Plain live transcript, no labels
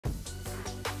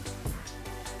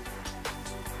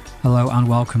Hello and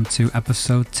welcome to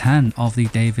episode 10 of the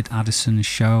David Addison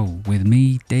Show with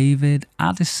me, David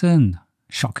Addison.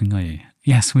 Shockingly,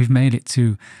 yes, we've made it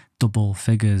to double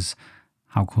figures.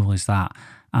 How cool is that?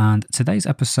 And today's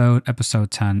episode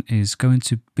 10, is going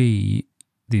to be,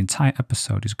 the entire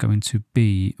episode is going to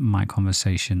be my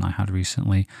conversation I had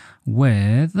recently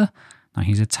with, now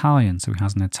he's Italian, so he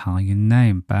has an Italian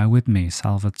name. Bear with me,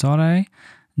 Salvatore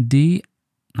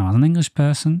now as an English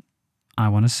person, I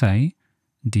want to say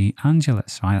De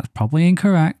Angelis, right? That's probably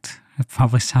incorrect. It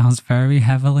probably sounds very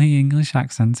heavily English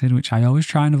accented, which I always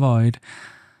try and avoid,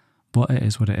 but it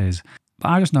is what it is. But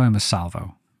I just know him as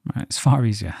Salvo, right? It's far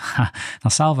easier. Now,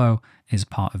 Salvo is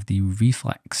part of the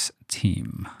Reeflex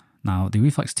team. Now, the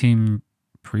Reeflex team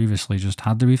previously just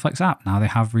had the Reeflex app. Now they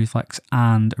have Reeflex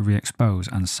and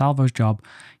ReeXpose, and Salvo's job,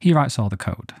 he writes all the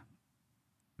code.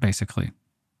 Basically,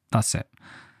 that's it.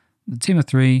 The team of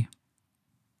three,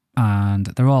 and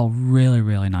they're all really,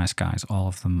 really nice guys. All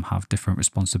of them have different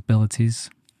responsibilities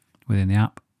within the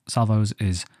app. Salvo's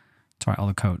is to write all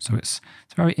the code. So it's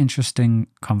a very interesting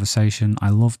conversation. I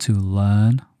love to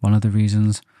learn. One of the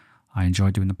reasons I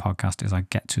enjoy doing the podcast is I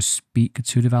get to speak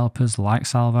to developers like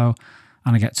Salvo,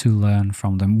 and I get to learn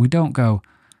from them. We don't go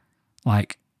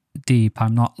like deep.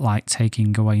 I'm not like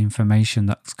taking away information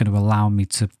that's going to allow me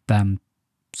to then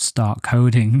start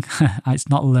coding. It's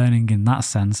not learning in that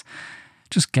sense.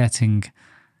 Just getting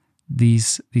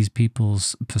these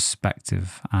people's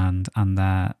perspective and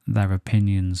their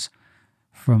opinions,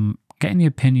 from getting the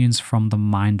opinions from the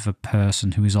mind of a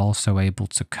person who is also able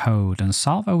to code. And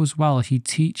Salvo as well, he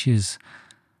teaches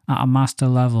at a master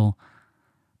level,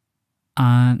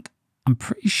 and I'm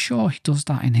pretty sure he does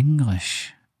that in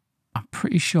English. I'm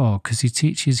pretty sure, because he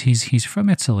teaches, he's from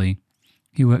Italy.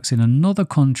 He works in another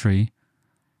country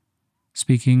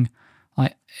speaking.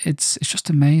 Like, it's just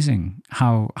amazing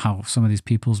how some of these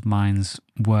people's minds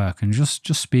work, and just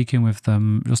speaking with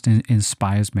them just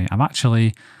inspires me. I'm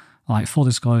actually, like, full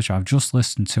disclosure, I've just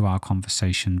listened to our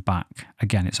conversation back.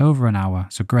 Again, it's over an hour.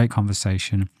 It's a great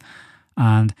conversation,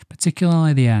 and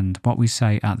particularly the end, what we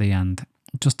say at the end,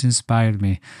 just inspired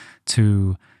me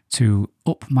to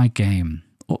up my game,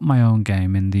 up my own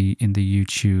game in the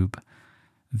YouTube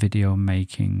video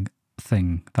making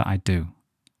thing that I do.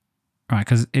 Right,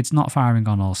 because it's not firing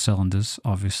on all cylinders,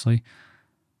 obviously.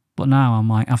 But now I'm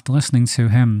like, after listening to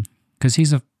him, because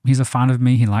he's a fan of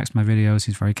me, he likes my videos,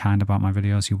 he's very kind about my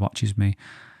videos, he watches me,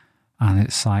 and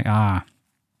it's like, I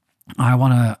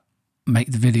want to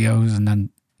make the videos and then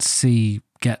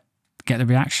get the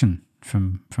reaction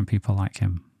from people like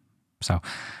him. So,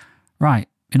 right,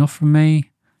 enough from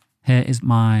me. Here is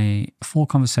my full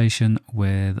conversation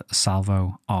with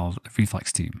Salvo of the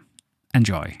Reeflex team.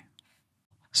 Enjoy.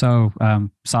 So,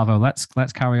 Salvo,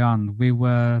 let's carry on. We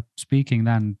were speaking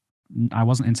then. I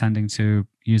wasn't intending to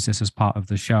use this as part of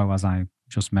the show, as I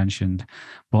just mentioned,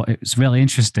 but it's really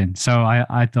interesting. So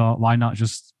I thought, why not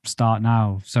just start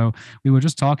now? So we were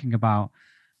just talking about,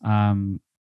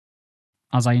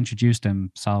 as I introduced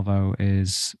him, Salvo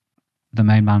is the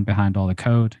main man behind all the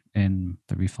code in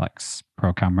the Reeflex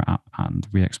Pro Camera app and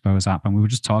ReeXpose app. And we were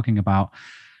just talking about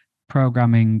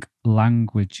programming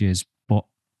languages, but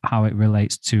how it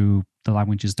relates to the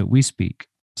languages that we speak.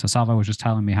 So Salvo was just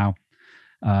telling me how,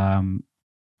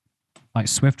 like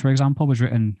Swift, for example, was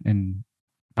written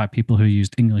by people who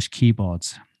used English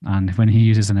keyboards. And when he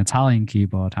uses an Italian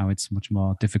keyboard, how it's much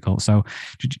more difficult. So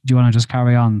do you want to just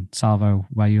carry on, Salvo,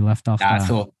 where you left off there?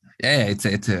 So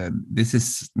this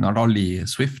is not only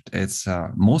Swift, it's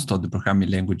most of the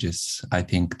programming languages, I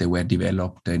think they were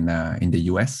developed in the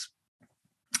US.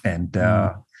 And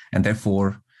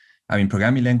therefore, I mean,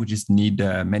 programming languages need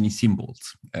many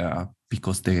symbols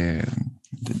because the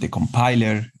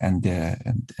compiler and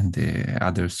the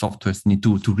other softwares need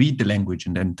to read the language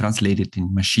and then translate it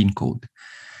in machine code.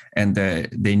 And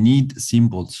they need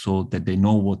symbols so that they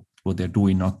know what they're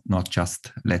doing, not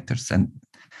just letters.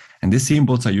 And these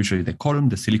symbols are usually the column,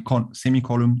 the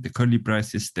semicolon, the curly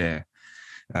braces, the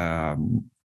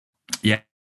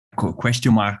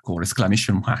question mark or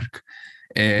exclamation mark.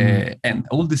 And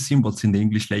all the symbols in the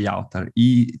English layout are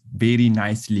very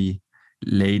nicely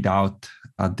laid out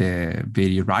at the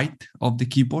very right of the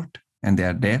keyboard, and they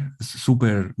are there,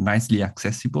 super nicely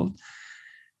accessible.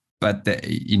 But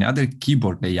in other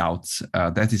keyboard layouts,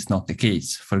 that is not the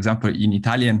case. For example, in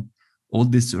Italian, all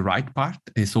this right part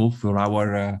is all for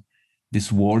our these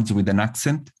words with an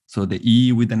accent. So the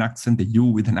E with an accent, the U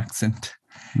with an accent.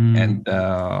 And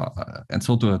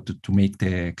so to make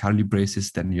the curly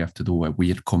braces, then you have to do a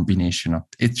weird combination of,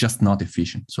 it's just not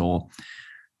efficient. So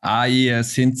I,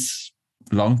 since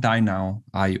long time now,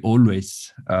 I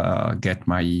always get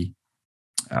my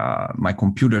my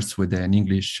computers with an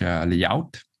English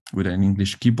layout, with an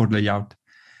English keyboard layout.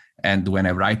 And when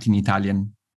I write in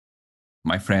Italian,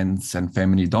 my friends and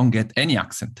family don't get any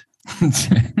accent.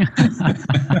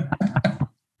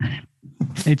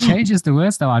 It changes the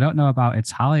words, though. I don't know about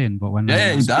Italian, but when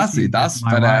it does.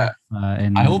 But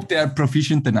I hope they are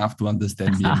proficient enough to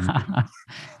understand me.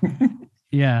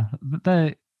 Yeah, but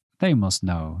they must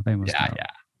know. They must know.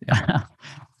 Yeah.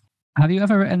 Have you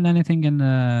ever written anything in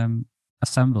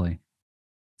assembly?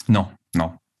 No.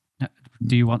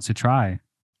 Do you want to try?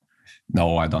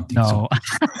 No, I don't think so.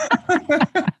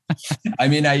 I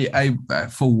mean, I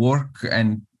for work,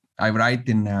 and I write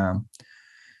in. I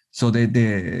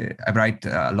write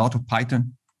a lot of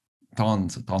Python,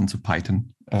 tons of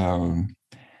Python.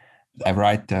 I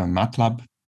write MATLAB,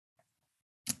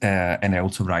 and I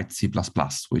also write C++,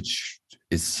 which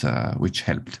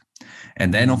helped.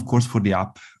 And then, of course, for the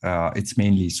app, it's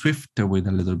mainly Swift with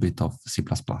a little bit of C++.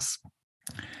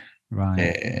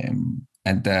 Right.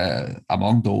 And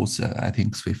among those, I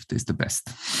think Swift is the best.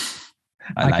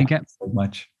 I like it so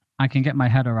much. I can get my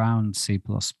head around C++.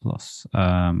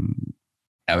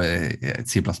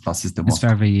 C++ is the most. It's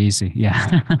very easy.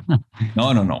 Yeah.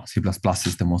 No. C++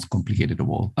 is the most complicated of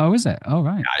all. Oh, is it? Oh,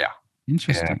 right. Yeah.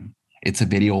 Interesting. It's a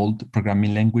very old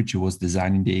programming language. It was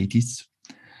designed in the 80s.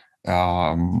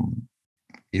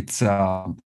 It's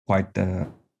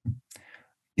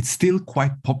it's still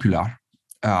quite popular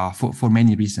for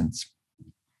many reasons.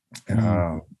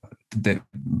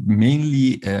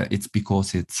 Mainly it's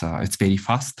because it's very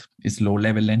fast. It's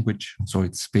low-level language, so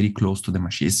it's very close to the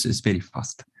machine. It's very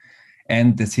fast,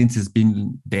 and since it's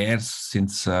been there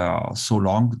since so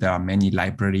long, there are many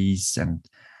libraries, and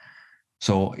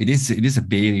so it is a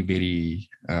very, very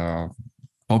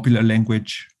popular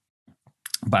language.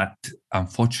 But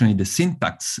unfortunately, the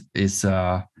syntax is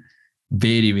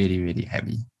very, very, very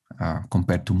heavy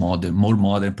compared to more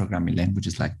modern programming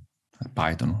languages like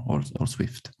Python or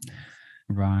Swift.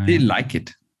 Right. They like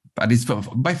it, but it's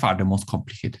by far the most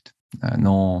complicated. There's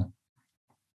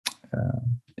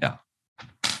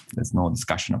no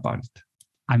discussion about it.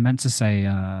 I meant to say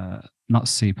not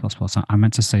C++. I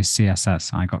meant to say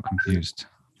CSS. I got confused.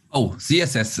 Oh,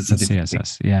 CSS is a different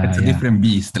CSS. Yeah, it's a different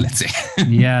beast, let's say.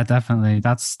 Yeah, definitely.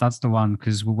 That's the one,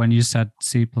 because when you said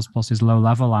C++ is low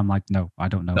level, I'm like, no, I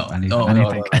don't know anything. No.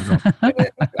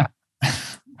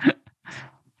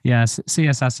 Yeah,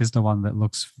 CSS is the one that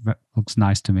looks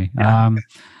nice to me. Yeah.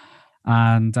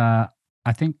 And I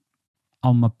think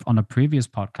on a previous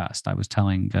podcast, I was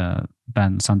telling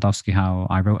Ben Sandowski how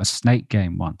I wrote a snake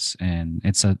game once, and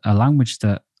it's a language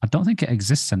that I don't think it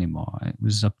exists anymore. I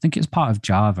think it's part of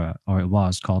Java, or it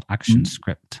was called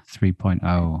ActionScript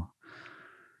 3.0.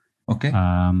 Okay.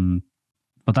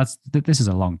 But this is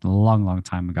a long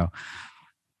time ago.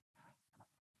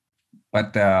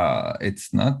 But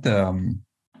it's not.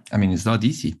 It's not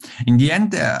easy. In the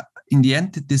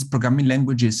end, these programming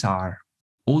languages are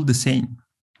all the same.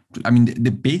 I mean,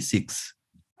 the basics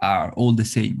are all the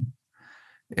same.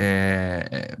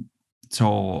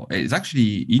 So it's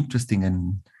actually interesting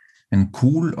and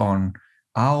cool on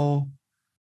how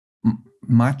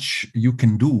much you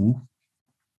can do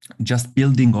just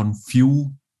building on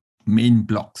few main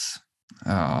blocks.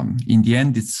 In the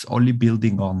end, it's only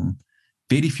building on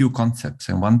very few concepts.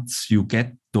 And once you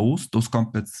get those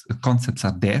concepts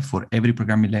are there for every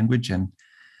programming language, and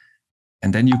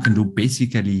then you can do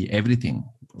basically everything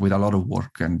with a lot of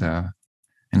work and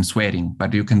swearing,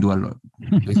 but you can do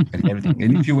basically everything.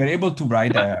 And if you were able to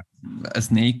write a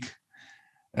snake,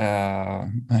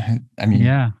 it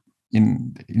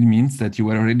means that you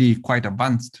were already quite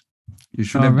advanced. You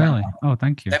should have really? Oh,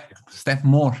 thank you. Step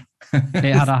more.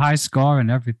 It had a high score and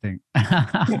everything.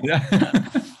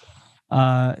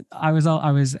 I was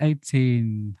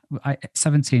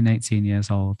 17, 18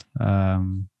 years old.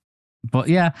 But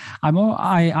yeah, I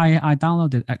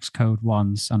downloaded Xcode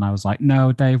once, and I was like,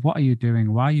 no, Dave, what are you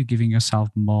doing? Why are you giving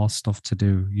yourself more stuff to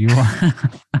do?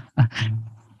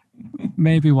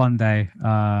 Maybe one day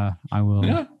I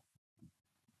will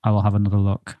have another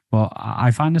look. But I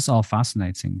find this all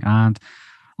fascinating. And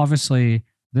obviously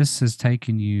this has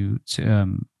taken you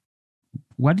to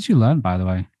where did you learn, by the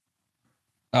way?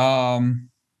 I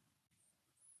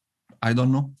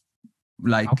don't know.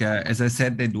 As I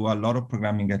said, I do a lot of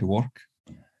programming at work.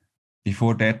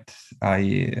 Before that,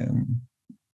 I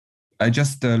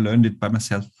just learned it by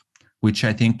myself, which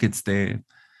I think it's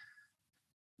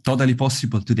totally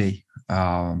possible today.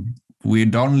 We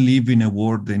don't live in a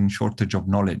world in shortage of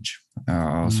knowledge,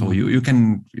 so you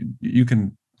can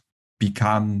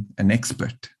become an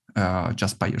expert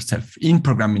just by yourself in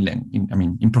programming.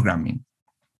 In programming.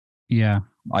 Yeah,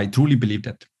 I truly believe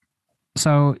that.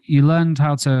 So you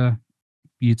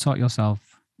taught yourself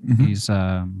these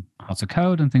how to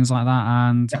code and things like that,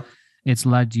 and Yeah. it's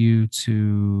led you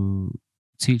to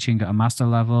teaching at a master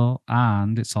level,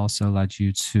 and it's also led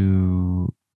you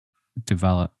to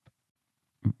develop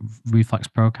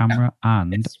Reeflex Pro Camera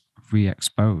and Yes.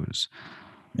 ReeXpose,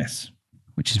 Yes.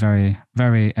 which is very,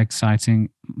 very exciting.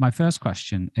 My first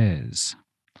question is,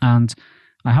 and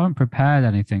I haven't prepared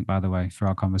anything, by the way, for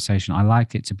our conversation. I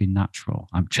like it to be natural.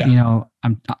 I'm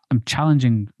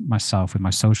challenging myself with my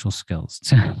social skills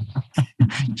to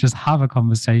just have a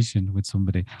conversation with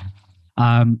somebody.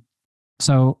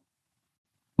 So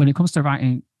when it comes to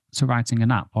writing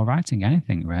an app or writing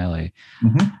anything really,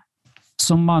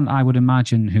 someone I would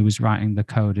imagine who is writing the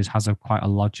code has quite a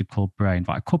logical brain,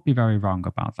 but I could be very wrong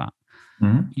about that.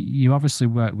 You obviously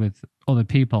work with other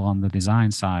people on the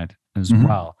design side as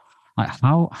well. Like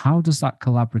how does that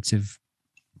collaborative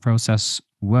process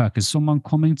work? Is someone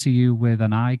coming to you with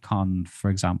an icon,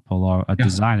 for example, or a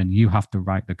design, and you have to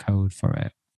write the code for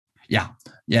it? Yeah,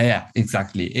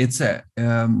 exactly. It's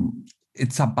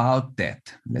about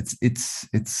that.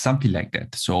 It's something like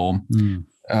that. So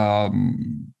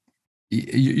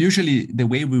usually the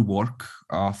way we work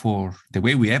for the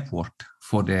way we have worked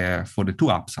for the two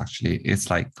apps, actually, it's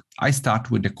like I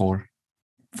start with the core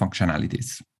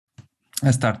functionalities. I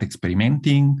start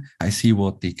experimenting. I see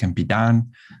what they can be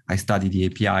done. I study the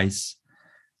APIs,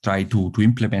 try to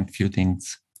implement a few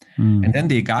things. And then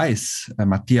the guys,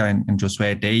 Mattia and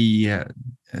Josue,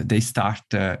 they start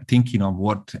thinking of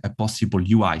what a possible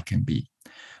UI can be.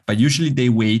 But usually they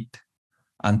wait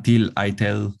until I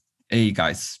tell, hey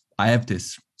guys, I have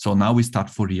this. So now we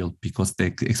start for real, because the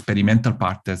experimental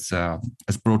part has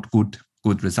brought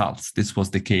good results. This was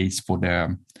the case for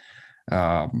the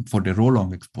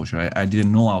roll-on exposure. I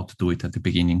didn't know how to do it at the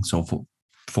beginning. So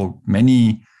for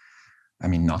many, I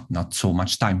mean, not so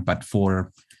much time, but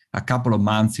for a couple of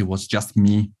months, it was just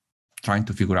me trying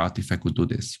to figure out if I could do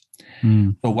this.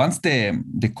 So once the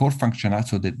core functionality,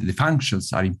 so the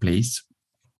functions are in place,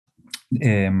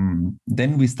 then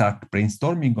we start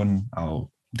brainstorming on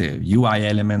how the UI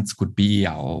elements could be,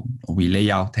 how we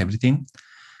lay out everything.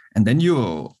 And then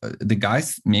the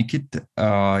guys make it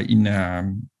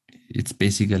it's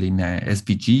basically in a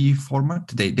SVG format.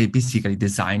 They basically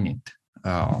design it,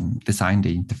 design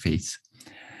the interface.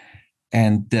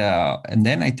 And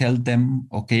then I tell them,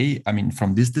 okay, I mean,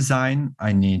 from this design,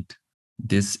 I need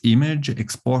this image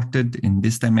exported in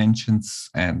these dimensions,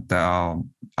 and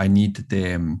I need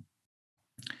the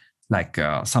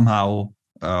somehow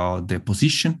the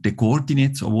position, the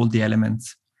coordinates of all the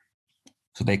elements.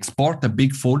 So they export a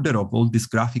big folder of all these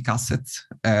graphic assets,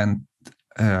 and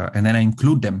then I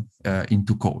include them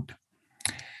into code.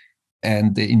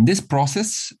 And in this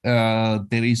process,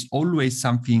 there is always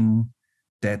something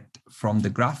that from the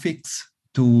graphics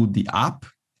to the app,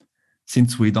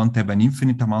 since we don't have an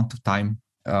infinite amount of time,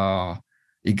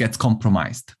 it gets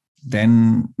compromised.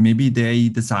 Then maybe they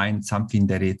design something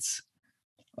that it's,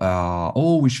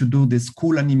 we should do this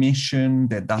cool animation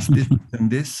that does this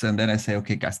and this. And then I say,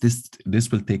 okay, guys,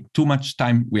 this will take too much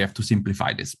time. We have to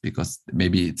simplify this, because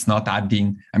maybe it's not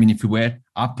adding. I mean, if we were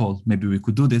Apple, maybe we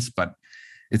could do this, but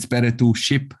it's better to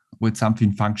ship with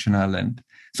something functional. And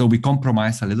so we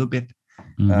compromise a little bit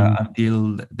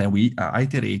until then we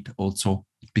iterate also,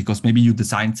 because maybe you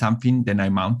design something, then I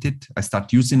mount it, I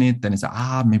start using it, then it's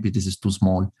maybe this is too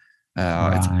small.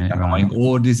 It's annoying,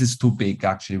 or this is too big.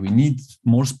 Actually, we need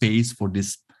more space for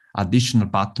this additional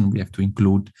button we have to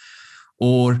include.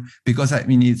 Or because I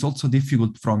mean, it's also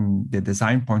difficult from the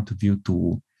design point of view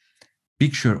to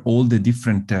picture all the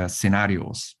different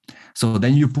scenarios. So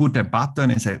then you put a button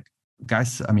and say,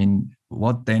 guys, I mean,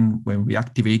 what then when we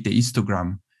activate the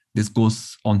histogram, this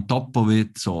goes on top of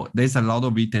it. So there's a lot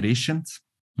of iterations.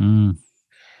 So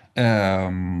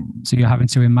you're having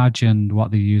to imagine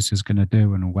what the user is going to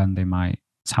do and when they might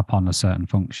tap on a certain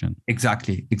function.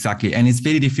 Exactly. And it's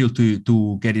very difficult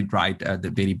to get it right at the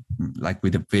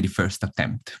with the very first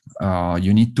attempt.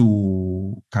 You need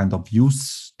to kind of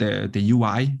use the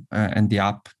UI and the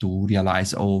app to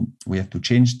realize, we have to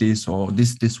change this, or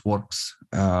this works.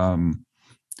 But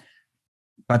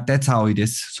that's how it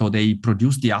is. So they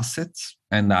produce the assets,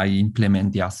 and I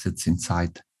implement the assets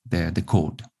inside the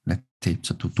code, let's say,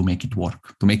 so to make it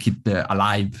work, to make it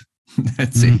alive,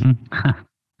 let's say.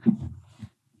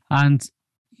 And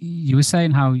you were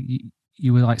saying how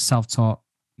you were like self-taught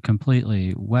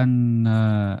completely. When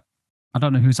I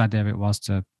don't know whose idea it was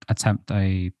to attempt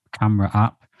a camera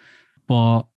app,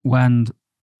 but when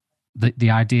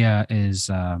the idea is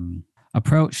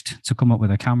approached to come up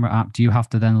with a camera app, do you have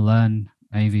to then learn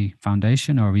AV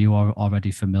Foundation, or are you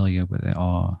already familiar with it?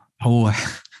 Or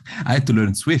I had to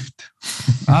learn Swift.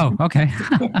 Oh, okay.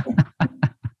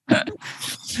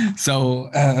 So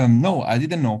no, I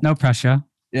didn't know. No pressure.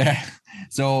 Yeah.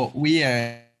 So we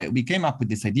came up with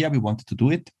this idea. We wanted to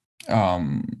do it.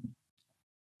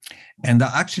 And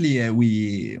actually,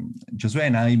 Josué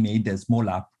and I made a small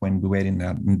app when we were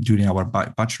during our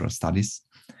bachelor studies.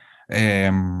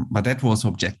 But that was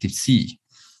Objective-C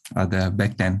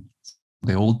back then,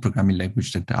 the old programming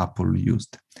language that Apple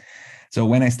used. So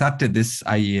when I started this,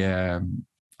 I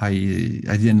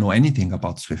didn't know anything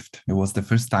about Swift. It was the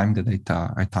first time that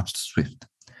I touched Swift.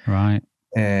 Right.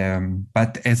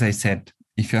 But as I said,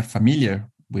 if you're familiar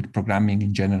with programming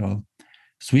in general,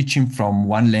 switching from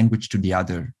one language to the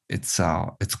other, it's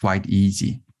quite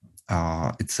easy.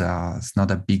 It's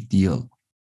not a big deal.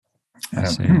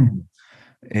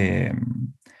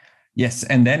 Yes,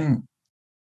 and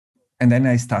then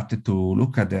I started to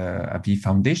look at the V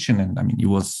Foundation, and I mean, it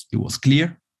was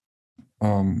clear.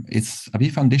 It's a V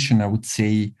Foundation, I would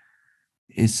say,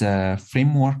 is a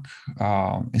framework.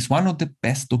 It's one of the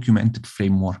best documented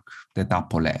framework that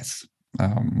Apple has.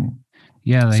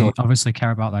 They obviously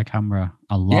care about their camera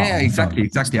a lot. Yeah, exactly.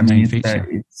 I mean, it's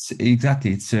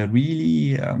a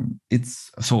really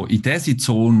it has its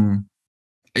own.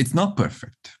 It's not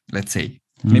perfect, let's say.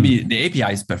 Maybe the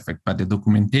API is perfect, but the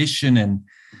documentation and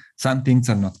some things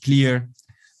are not clear.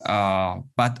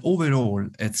 But overall,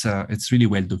 it's really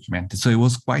well documented. So it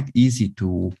was quite easy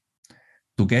to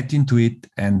get into it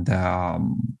and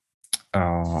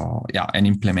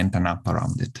implement an app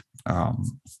around it.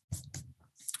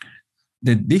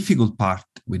 The difficult part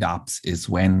with apps is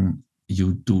when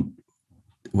you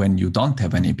don't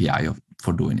have an API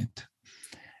for doing it,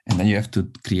 and then you have to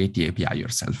create the API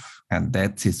yourself, and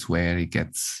that is where it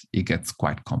gets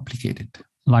quite complicated.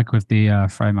 Like with the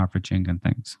frame averaging and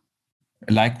things.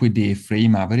 Like with the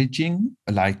frame averaging,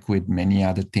 like with many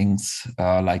other things,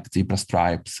 like zebra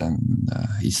stripes and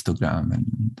histogram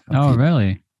and. Oh,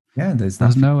 really? Yeah, there's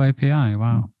no API.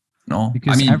 Wow. No,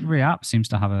 because every app seems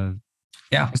to have a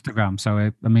histogram.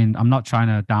 So I'm not trying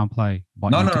to downplay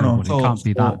what you do, but it can't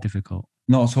be that difficult.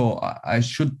 No, so I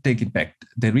should take it back.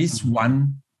 There is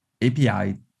one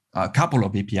API, a couple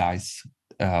of APIs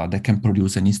that can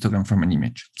produce an histogram from an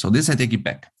image. So this I take it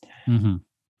back. Mm-hmm.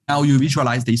 Now you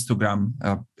visualize the histogram.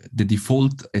 The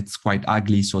default, it's quite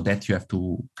ugly, so that you have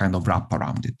to kind of wrap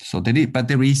around it. So there is.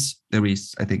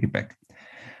 I take it back.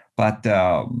 But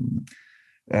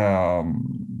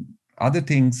other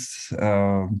things,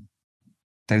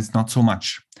 there's not so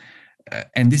much,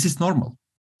 and this is normal.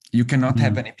 You cannot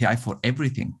have an API for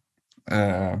everything.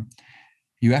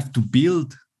 You have to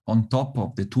build on top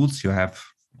of the tools you have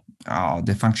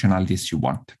the functionalities you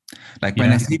want. Like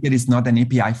when I say there is not an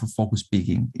API for focus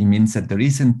peaking, it means that there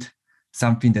isn't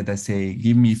something that I say,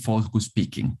 give me focus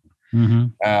peaking.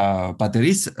 Mm-hmm. But there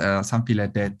is something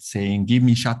like that saying, give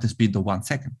me shutter speed of 1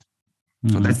 second.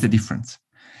 So that's the difference.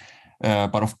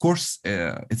 But of course,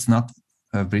 it's not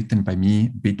written by me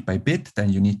bit by bit.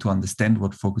 Then you need to understand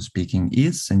what focus peaking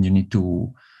is, and you need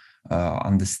to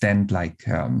understand like,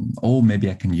 maybe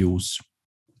I can use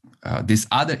this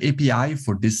other API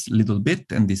for this little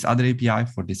bit and this other API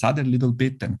for this other little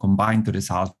bit, and combine the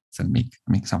results and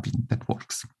make something that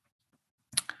works.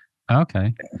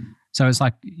 Okay. So it's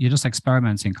like you're just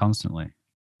experimenting constantly.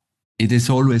 It is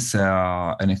always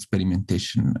an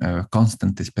experimentation,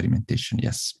 constant experimentation.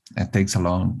 Yes, it takes a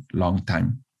long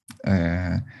time.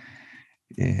 And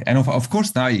of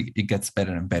course, now it gets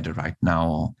better and better right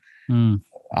now.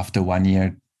 After 1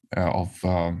 year of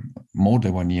more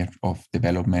than 1 year of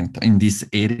development in this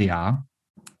area,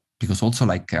 because also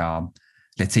like,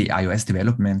 let's say iOS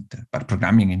development, but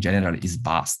programming in general is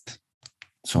vast.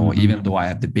 So even though I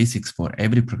have the basics for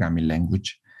every programming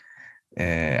language,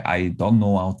 I don't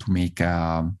know how to make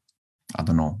a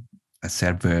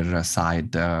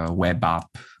server-side web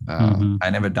app. I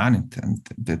never done it, and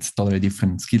that's totally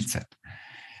different skill set.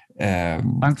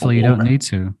 Thankfully, you don't need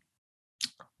to.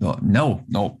 No,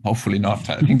 hopefully not.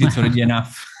 I think it's already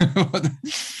enough.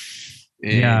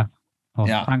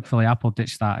 Thankfully, Apple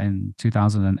ditched that in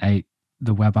 2008,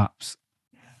 the web apps.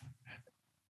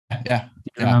 Yeah.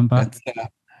 Remember?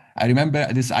 I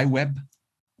remember this iWeb.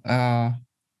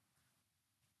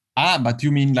 But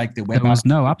you mean like the web There was app?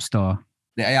 no app store.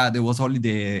 There was only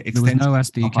the extension. There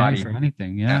was no SDK for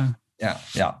anything. Yeah.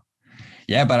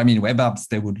 But I mean, web apps,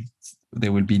 they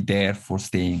will be there for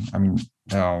staying. I mean,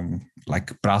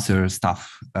 like browser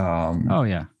stuff.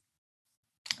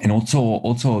 And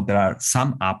also there are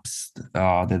some apps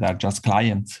that are just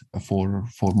clients for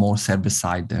more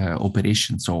server-side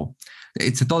operation. So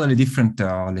it's a totally different,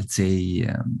 let's say,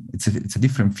 it's a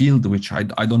different field, which I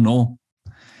don't know.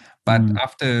 But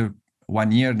after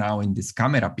 1 year now in this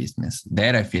camera business,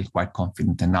 there I feel quite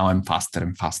confident, and now I'm faster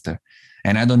and faster,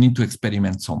 and I don't need to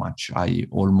experiment so much. I'm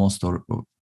almost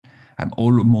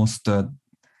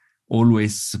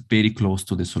always very close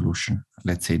to the solution.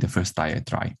 Let's say the first time I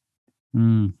try.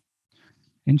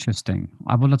 Interesting.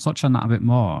 I want to touch on that a bit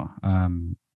more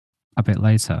a bit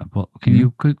later, but can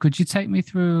you could you take me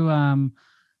through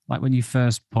like when you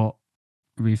first put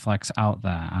Reeflex out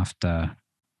there after,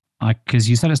 like, because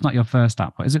you said it's not your first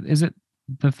app, but is it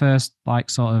the first like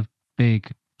sort of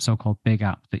big so-called big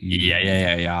app that you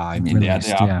I mean, released,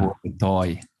 the other app was a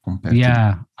toy compared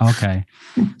to okay.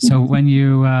 So when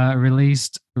you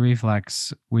released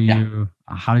Reeflex,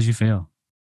 how did you feel?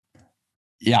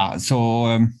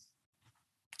 So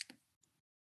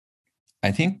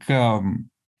I think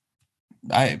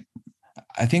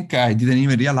I think I didn't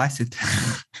even realize it.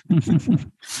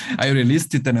 I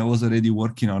released it and I was already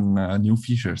working on new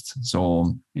features.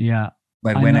 So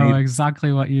but I know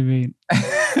exactly what you mean.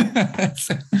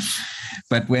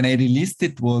 But when I released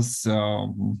it was,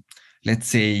 let's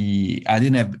say, I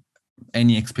didn't have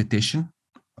any expectation.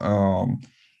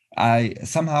 I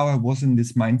was in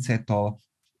this mindset of,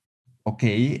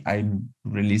 okay, I'm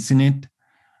releasing it.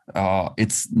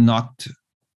 It's not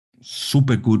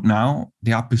super good now.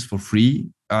 The app is for free,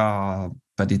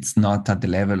 but it's not at the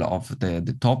level of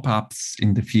the top apps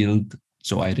in the field.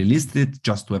 So I released it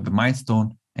just to have a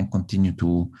milestone and continue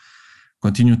to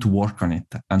work on it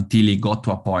until it got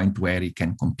to a point where it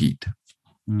can compete.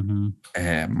 So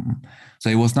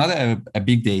it was not a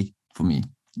big day for me.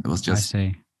 It was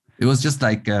just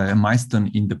like a milestone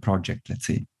in the project, let's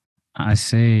say. I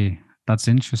see. That's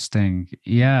interesting.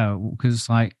 Yeah, because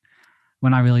like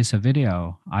when I release a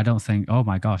video, I don't think, oh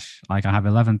my gosh, like I have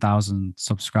 11,000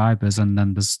 subscribers, and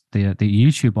then there's the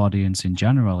YouTube audience in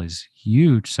general is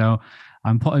huge. So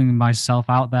I'm putting myself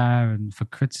out there and for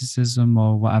criticism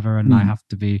or whatever, and I have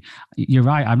to be. You're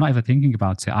right. I'm not even thinking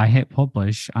about it. I hit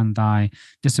publish and I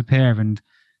disappear and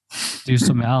do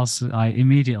something else.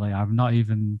 Immediately. I'm not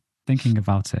even thinking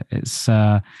about it. It's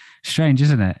strange,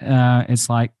 isn't it? It's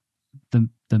like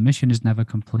the mission is never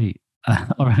complete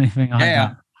or anything like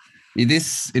that. It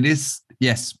is,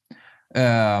 yes.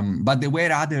 But there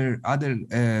were other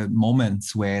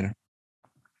moments where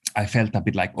I felt a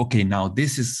bit like, okay, now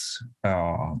this is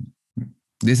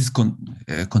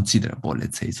considerable,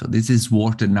 let's say. So this is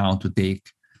worth it now to take,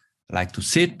 like to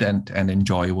sit and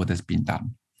enjoy what has been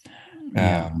done.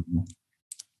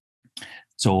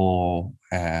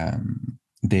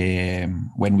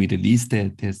 When we released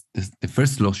the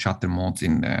first low shutter modes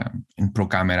in Pro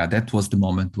Camera, that was the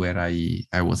moment where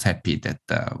I was happy that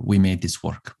we made this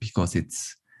work, because it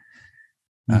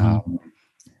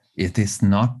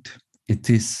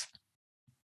is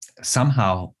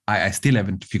somehow I still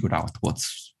haven't figured out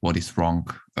what is wrong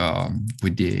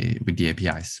with the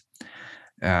APIs,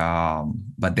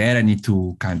 but there I need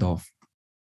to kind of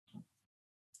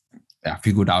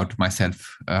figure out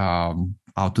myself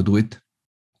how to do it.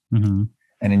 And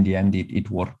in the end, it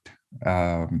worked.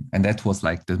 And that was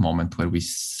like the moment where we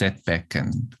sat back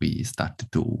and we started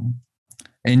to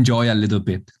enjoy a little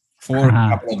bit for a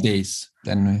couple of days.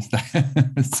 Then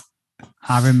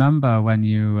I remember when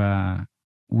you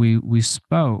we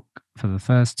spoke for the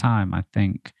first time. I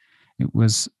think it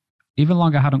was even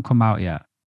longer hadn't come out yet.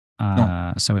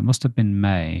 So it must have been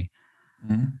May.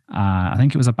 I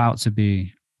think it was about to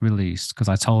be released, because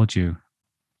I told you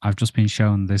I've just been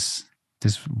shown this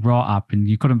raw app and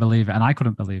you couldn't believe it and I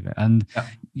couldn't believe it, and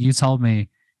you told me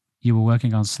you were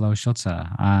working on slow shutter,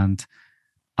 and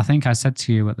I think I said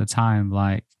to you at the time,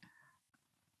 like,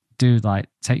 dude, like,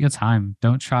 take your time,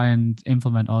 don't try and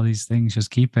implement all these things, just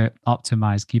keep it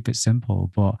optimized, keep it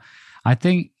simple. But I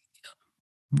think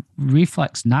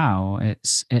Reeflex now,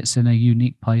 it's in a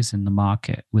unique place in the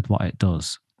market with what it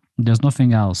does. There's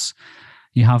nothing else.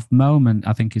 You have Moment,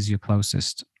 I think, is your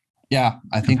closest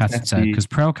I think competitor, because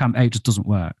Pro Cam 8 just doesn't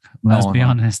work. Let's be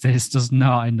honest, it's just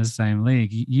not in the same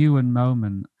league. You and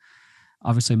Moment,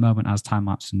 obviously Moment has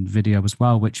time-lapse and video as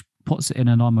well, which puts it in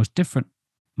an almost different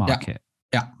market.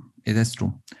 Yeah, it is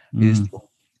true. It is true.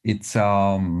 It's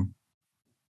I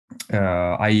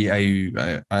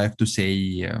have to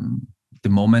say, the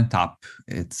Moment app,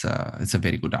 it's a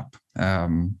very good app.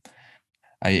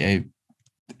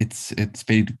 It's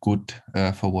very good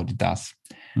for what it does.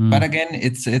 But again,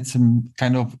 it's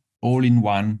kind of all in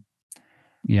one.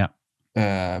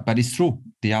 But it's true.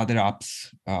 The other apps,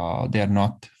 they are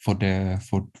not for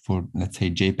let's say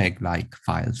JPEG like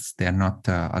files. They are not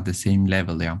at the same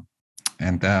level.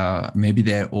 And maybe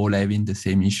they're all having the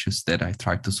same issues that I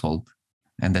tried to solve,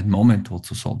 and that Moment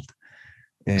also solved.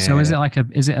 So is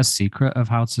it a secret of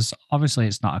how to? Obviously,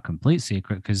 it's not a complete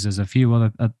secret because there's a few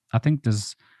other. I think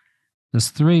there's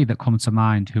three that come to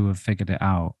mind who have figured it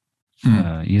out.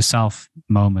 Yourself,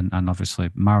 Moment, and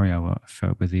obviously Mario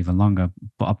with even longer.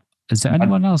 But is there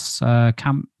anyone else? I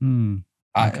don't know.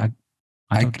 I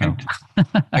can't.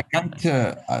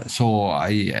 So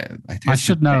I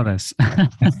should know this.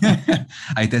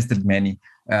 I tested many,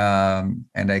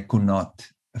 and I could not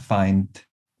find.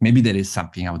 Maybe there is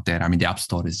something out there. I mean, the App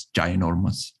Store is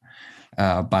ginormous,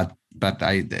 but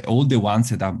all the ones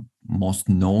that are most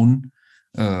known,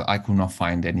 I could not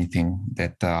find anything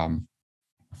that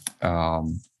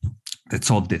that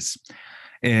solved this.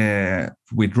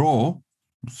 With RAW,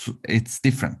 it's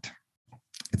different.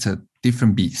 It's a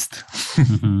different beast.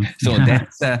 Mm-hmm. So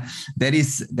that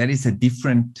is a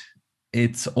different.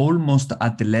 It's almost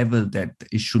at the level that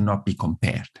it should not be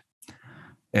compared.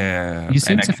 You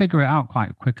seem to figure it out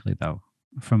quite quickly, though,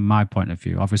 from my point of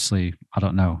view. Obviously, I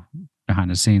don't know behind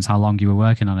the scenes how long you were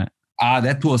working on it.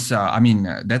 That was,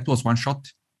 that was one shot,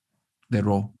 the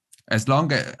RAW. As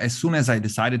soon as I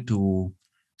decided to,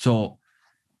 so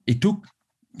it took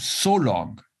so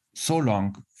long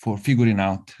for figuring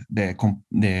out the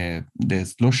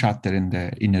slow shutter in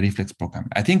the Reeflex Pro Camera.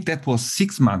 I think that was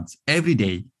 6 months every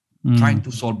day trying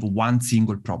to solve one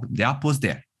single problem. The app was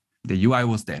there. The UI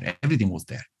was there. Everything was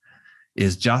there.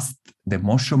 It's just the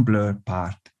motion blur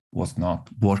part was not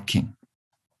working.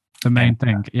 The main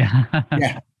thing, yeah.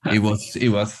 Yeah, it was.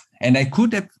 And I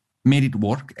could have made it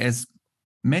work as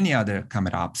many other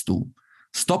camera apps do.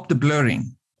 Stop the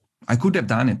blurring. I could have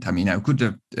done it. I mean, I could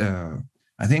have,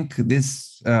 I think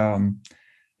this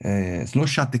slow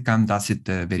shutter cam does it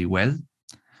very well.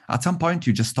 At some point,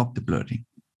 you just stop the blurring.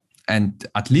 And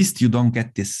at least you don't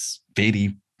get this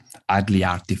very ugly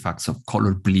artifacts of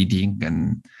color bleeding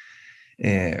and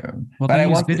well, they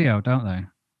use video, don't they?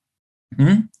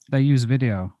 They use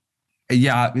video.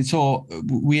 Yeah, so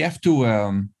we have to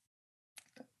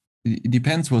it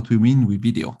depends what we mean with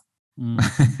video.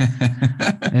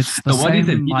 It's the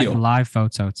same like live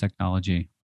photo technology.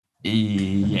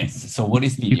 Yes. So what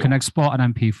is video? You can export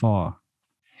an MP4.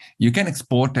 You can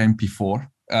export an MP4,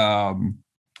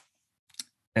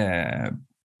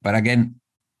 but again,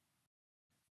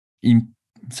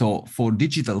 so for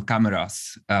digital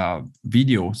cameras,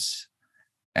 videos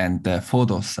and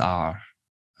photos are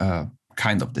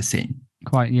kind of the same.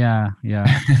 Quite, yeah.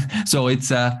 So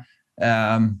it's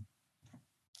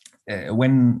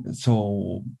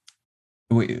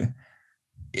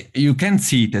you can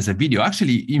see it as a video.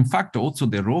 Actually, in fact, also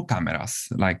the RAW cameras,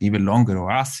 like even longer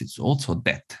OS, it's also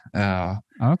that.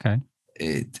 Okay.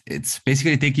 It's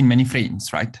basically taking many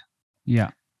frames, right?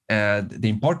 Yeah. The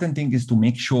important thing is to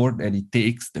make sure that it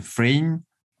takes the frame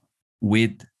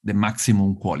with the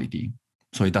maximum quality.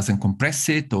 So it doesn't compress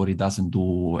it or it doesn't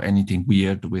do anything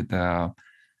weird with, because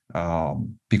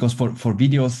for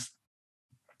videos,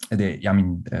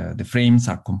 the frames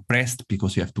are compressed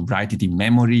because you have to write it in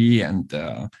memory and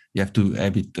you have to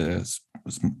have it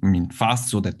fast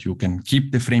so that you can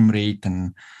keep the frame rate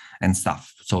and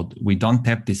stuff. So we don't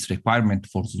have this requirement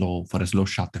for a slow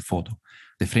shutter photo.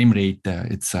 The frame rate,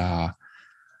 it's fine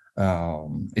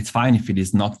if it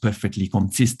is not perfectly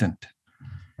consistent.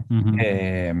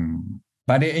 Mm-hmm.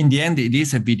 But in the end, it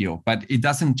is a video, but it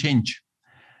doesn't change.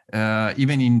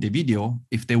 Even in the video,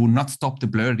 if they will not stop the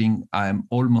blurring, I'm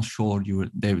almost sure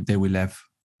they will have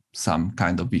some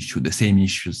kind of issue, the same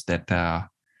issues that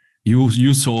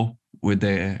you saw with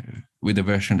the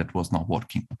version that was not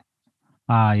working.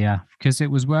 Yeah, because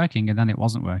it was working and then it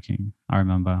wasn't working. I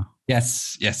remember.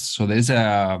 Yes. So there is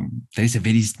a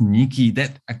very sneaky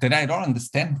that I don't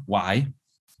understand why,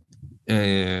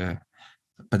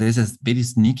 but there's a very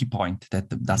sneaky point that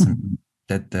doesn't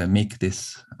make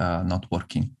this not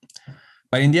working.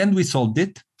 But in the end, we solved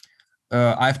it.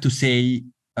 I have to say,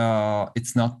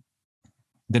 it's not.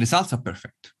 The results are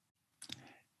perfect.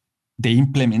 The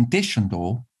implementation,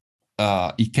 though,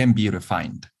 it can be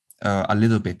refined a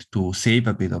little bit to save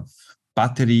a bit of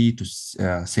battery, to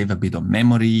save a bit of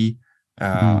memory.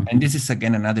 And this is,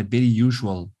 again, another very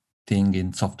usual thing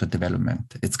in software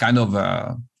development. It's kind of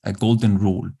a golden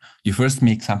rule. You first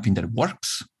make something that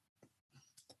works,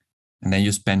 and then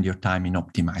you spend your time in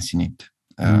optimizing it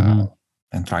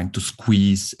and trying to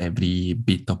squeeze every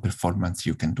bit of performance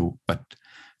you can do. But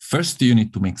first, you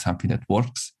need to make something that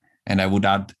works. And I would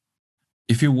add,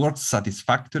 if it works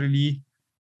satisfactorily,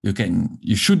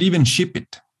 you should even ship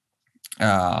it,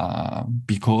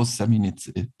 because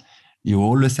you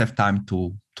always have time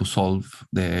to solve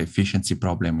the efficiency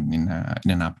problem in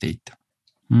an update.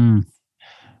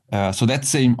 So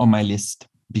that's on my list,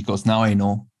 because now I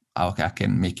know, okay, I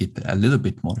can make it a little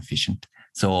bit more efficient.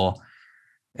 So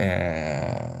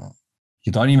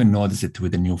you don't even notice it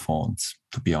with the new phones,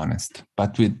 to be honest.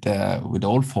 But with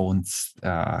old phones,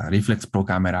 Reeflex Pro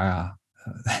Camera,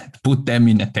 put them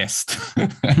in a test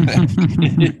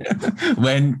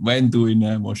when doing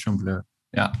a motion blur.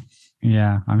 Yeah.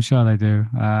 Yeah, I'm sure they do.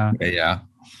 Yeah.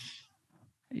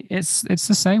 It's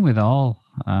the same with all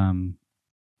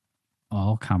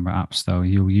camera apps, though.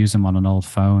 You'll use them on an old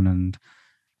phone, and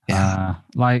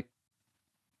like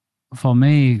for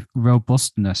me,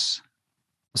 robustness,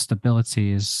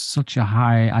 stability is such a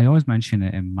high. I always mention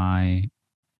it in my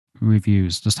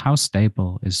reviews, just how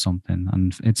stable is something,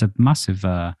 and it's a massive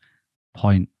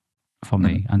point for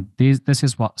me. And this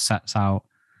is what sets out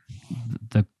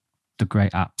the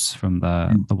great apps from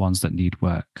the ones that need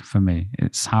work for me.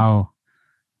 It's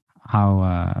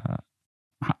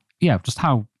just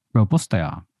how robust they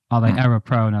are. Are they error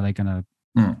prone? Are they going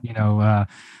to,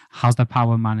 how's the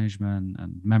power management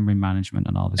and memory management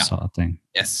and all this sort of thing?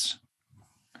 Yes.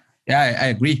 Yeah, I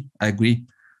agree.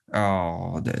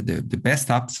 The best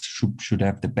apps should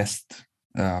have the best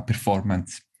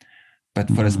performance.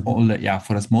 But for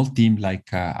a small team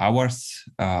like ours,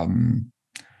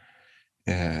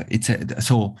 let's say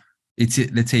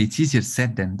it's easier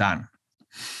said than done.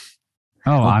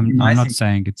 Oh, I'm not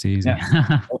saying it's easy.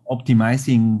 Yeah.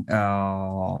 Optimizing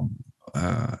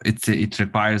it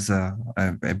requires a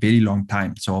very long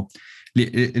time. So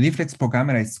Reeflex Pro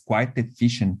Camera is quite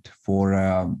efficient for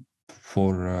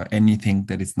anything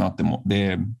that is not the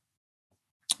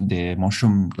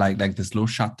motion, like the slow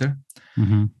shutter.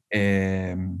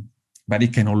 But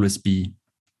it can always be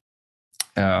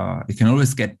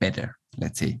get better.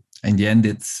 Let's say in the end,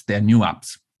 there are new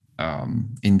apps.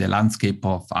 In the landscape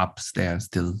of apps, there are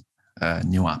still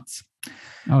new apps.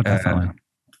 Oh, definitely.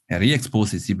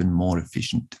 ReeXpose is even more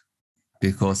efficient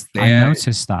because I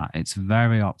noticed that it's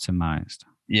very optimized.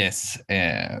 Yes,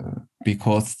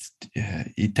 because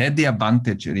it had the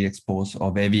advantage, ReeXpose,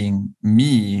 of having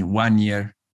me 1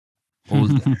 year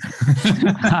older.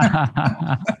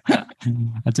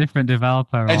 A different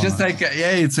developer. It's just like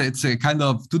it's a kind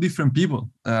of two different people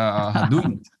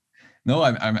doing it. No,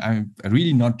 I'm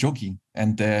really not joking,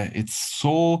 and it's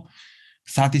so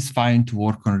satisfying to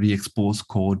work on ReeXpose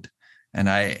code. And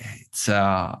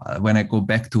when I go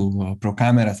back to Pro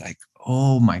Camera, it's like,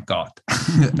 oh my God,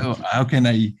 how can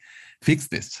I fix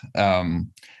this?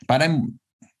 But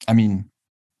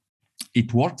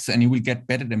it works, and it will get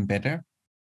better and better.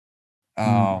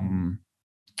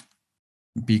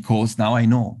 Because now I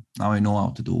know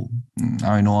how to do.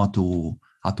 Now I know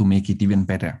how to make it even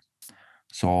better.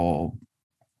 So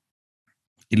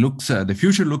it looks the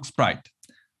future looks bright.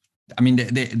 I mean,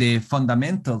 the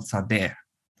fundamentals are there,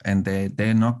 and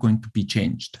they're not going to be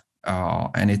changed.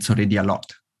 And it's already a lot,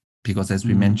 because as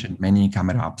we mentioned, many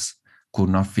camera apps could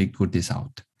not figure this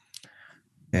out.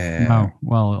 No,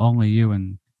 well, only you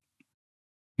and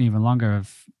even longer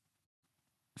have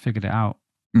figured it out.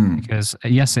 Because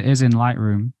yes, it is in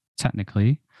Lightroom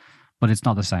technically, but it's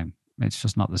not the same. It's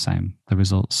just not the same. The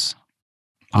results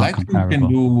aren't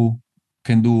comparable.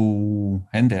 Can do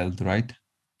handheld, right?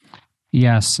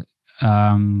 Yes,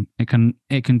 it can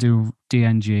do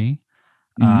DNG,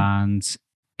 and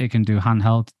it can do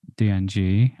handheld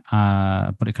DNG,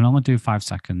 but it can only do 5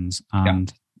 seconds,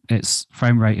 and its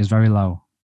frame rate is very low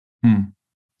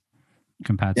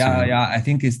compared to. I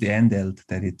think it's the handheld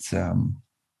that it's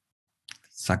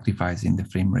sacrificing the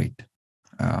frame rate.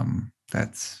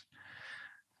 That's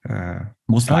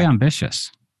most very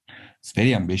ambitious. It's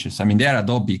very ambitious. I mean, they're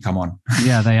Adobe. Come on.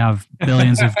 Yeah, they have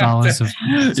billions of dollars of.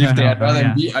 If they are not,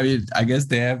 I mean, I guess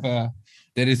they have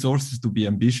the resources to be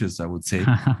ambitious, I would say.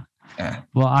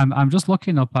 Well, I'm just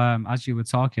looking up as you were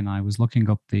talking. I was looking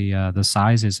up the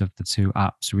sizes of the two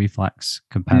apps, Reeflex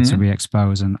compared to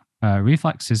ReeXpose, and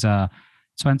Reeflex is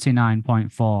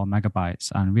 29.4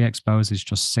 megabytes, and ReeXpose is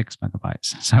just 6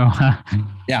 megabytes. So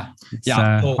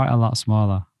it's quite a lot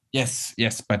smaller. Yes,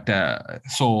 but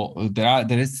so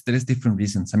there is different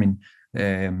reasons. I mean,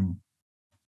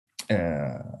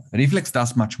 Reeflex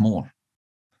does much more.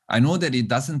 I know that it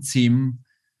doesn't seem.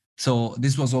 So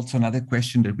this was also another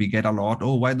question that we get a lot.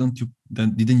 Oh, why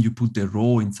didn't you put the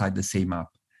RAW inside the same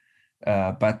app?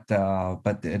 But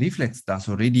Reeflex does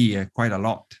already quite a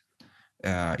lot.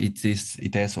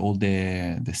 It has all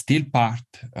the still part.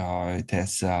 It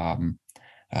has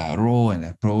RAW and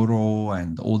a Pro RAW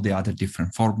and all the other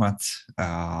different formats.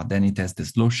 Then it has the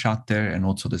slow shutter, and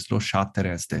also the slow shutter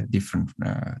has the different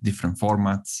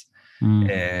formats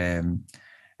and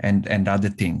other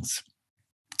things.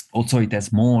 Also, it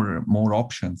has more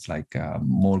options, like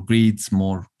more grids,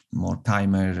 more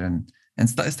timer and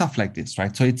stuff like this,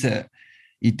 right? So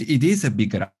it is a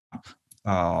bigger app.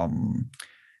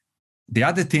 The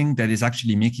other thing that is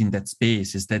actually making that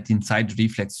space is that inside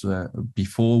Reeflex,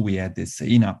 before we had this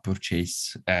in-app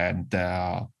purchase, and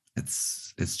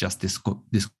it's just this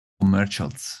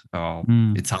commercials,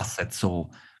 it's assets. So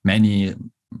a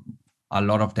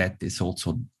lot of that is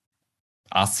also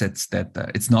assets that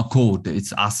it's not code,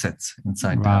 it's assets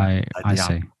inside, right, the I app.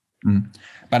 see.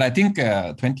 But I think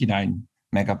 29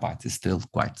 megabytes is still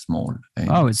quite small.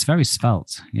 Oh, it's very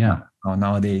svelte. Yeah.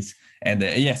 Nowadays. And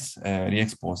yes,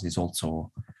 ReeXpose is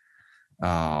also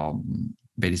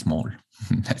very small,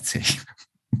 let's say.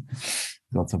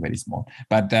 It's also very small.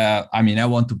 But I mean, I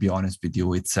want to be honest with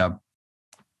you. It's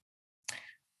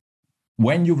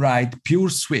when you write pure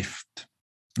Swift,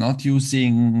 not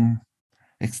using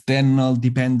external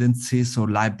dependencies or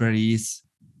libraries,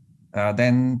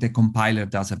 then the compiler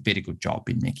does a very good job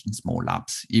in making small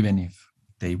apps, even if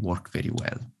they work very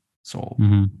well. So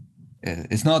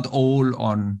it's not all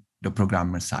on the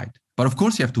programmer side. But of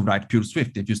course, you have to write pure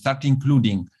Swift. If you start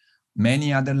including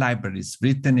many other libraries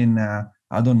written in, I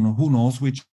don't know, who knows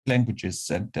which languages,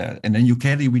 and then you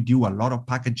carry with you a lot of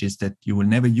packages that you will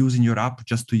never use in your app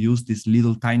just to use this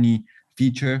little tiny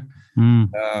feature,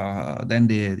 then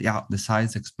the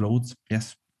size explodes.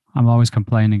 Yes. I'm always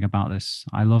complaining about this.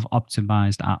 I love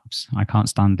optimized apps. I can't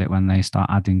stand it when they start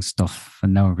adding stuff for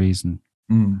no reason.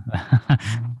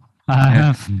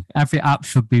 Every app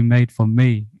should be made for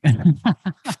me.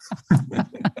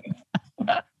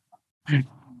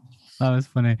 That was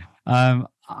funny.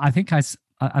 I think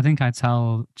I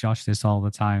tell Josh this all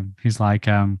the time. He's like,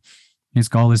 his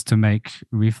goal is to make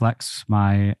Reeflex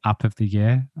my app of the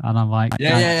year, and I'm like,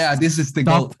 yeah. This is the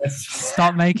goal.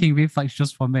 Stop making Reeflex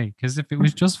just for me, because if it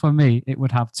was just for me, it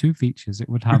would have two features. It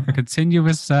would have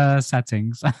continuous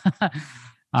settings,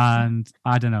 and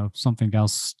I don't know, something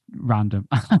else random.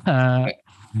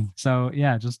 So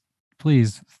yeah, just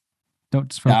please don't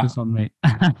just focus on me.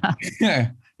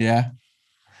 Yeah.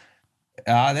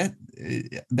 That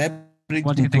brings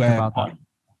what do you think about that?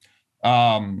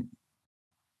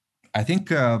 I think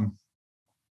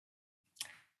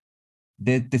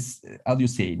this, how do you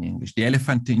say in English? The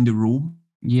elephant in the room.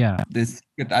 Yeah.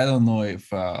 I don't know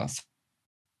if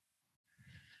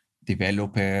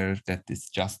developer that is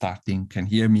just starting can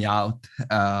hear me out,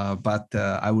 but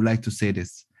I would like to say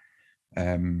this.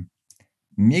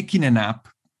 Making an app,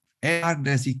 as hard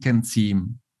as it can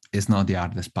seem, is not the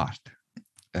hardest part.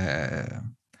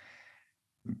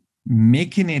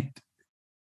 Making it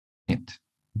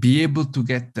be able to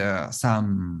get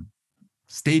some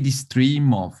steady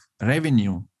stream of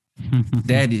revenue,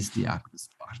 that is the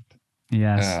hardest part.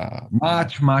 Yes.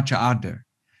 Much harder.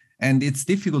 And it's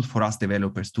difficult for us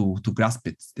developers to grasp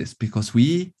this, because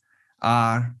we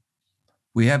have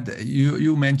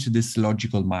you mentioned this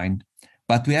logical mind,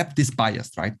 but we have this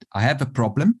bias, right? I have a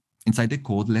problem inside the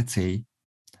code, let's say.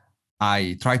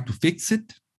 I try to fix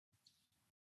it,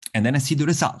 and then I see the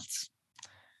results.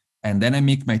 And then I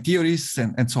make my theories,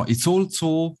 and so on. It's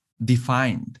also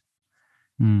defined.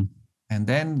 And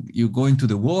then you go into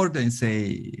the world and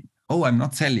say, oh, I'm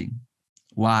not selling.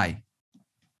 Why?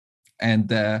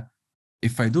 And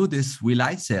if I do this, will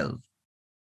I sell?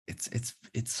 It's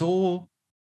so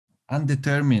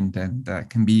undetermined, and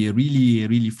can be really,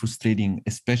 really frustrating,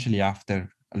 especially after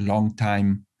a long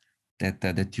time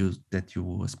that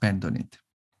you spend on it.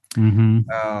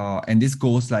 And this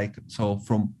goes like, so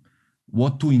from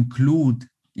what to include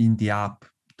in the app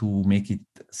to make it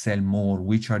sell more,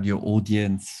 which are your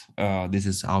audience. This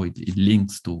is how it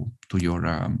links to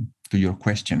your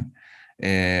question.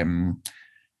 It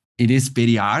is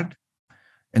very hard,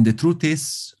 and the truth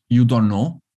is you don't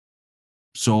know.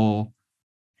 So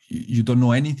you don't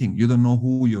know anything. You don't know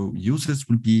who your users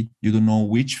will be. You don't know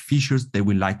which features they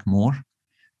will like more.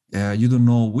 You don't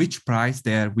know which price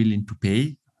they are willing to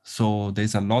pay. So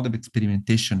there's a lot of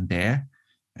experimentation there,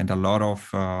 and a lot of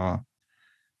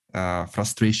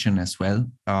frustration as well.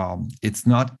 It's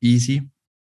not easy.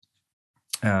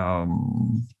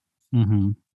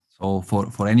 So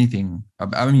for anything,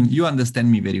 I mean, you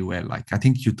understand me very well. Like, I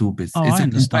think YouTube is I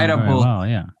understand very well.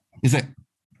 Yeah,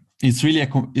 it's really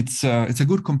it's a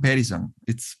good comparison.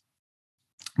 It's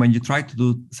when you try to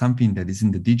do something that is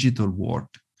in the digital world,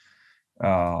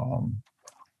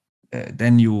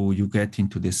 then you get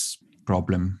into this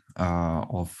problem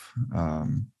of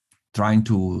trying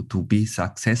to be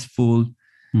successful.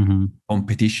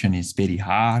 Competition is very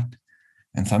hard,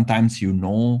 and sometimes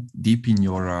deep in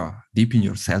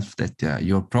yourself that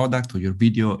your product or your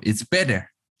video is better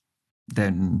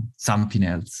than something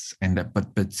else, but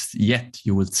yet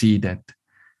you will see that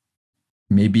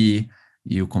maybe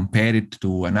you compare it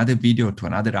to another video, to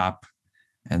another app,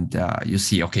 And you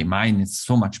see, okay, mine is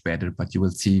so much better, but you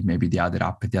will see maybe the other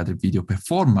app, the other video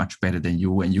perform much better than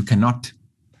you, and you cannot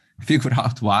figure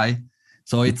out why.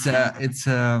 So it's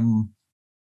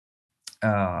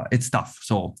tough.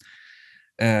 So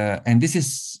and this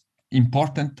is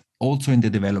important also in the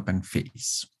development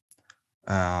phase.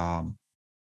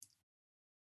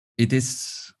 It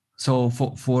is so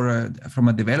from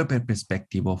a developer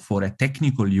perspective, or for a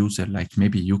technical user, like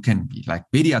maybe you can be like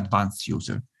very advanced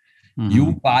user,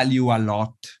 you value a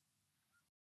lot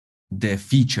the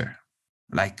feature.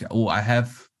 Like, oh, I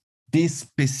have this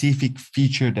specific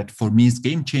feature that for me is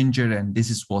game changer, and this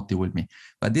is what it will mean.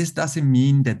 But this doesn't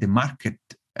mean that the market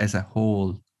as a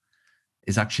whole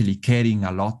is actually caring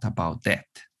a lot about that.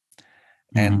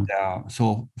 And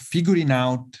so figuring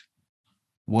out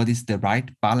what is the right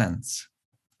balance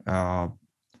of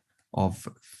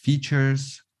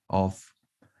features, of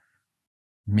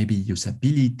maybe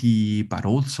usability, but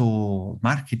also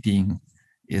marketing,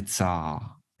 it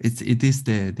is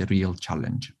the real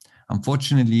challenge.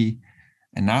 Unfortunately,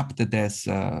 an app that has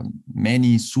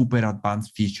many super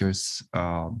advanced features,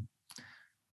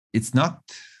 it's not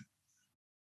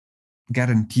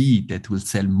guaranteed that will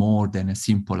sell more than a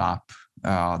simple app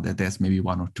that has maybe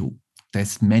one or two.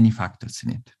 There's many factors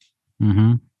in it.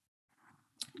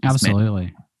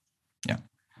 Absolutely. Yeah.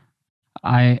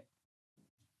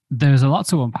 There's a lot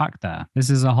to unpack there. This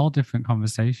is a whole different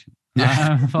conversation.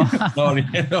 Yeah. Sorry.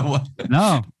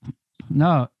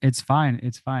 No, it's fine.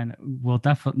 It's fine. We'll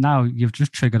definitely, now you've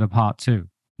just triggered a part 2.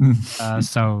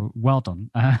 So well done.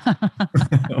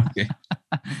 Okay.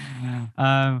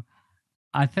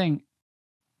 I think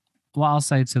what I'll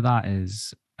say to that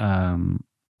is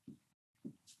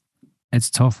it's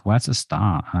tough. Where to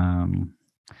start?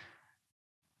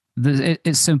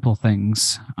 It's simple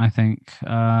things, I think.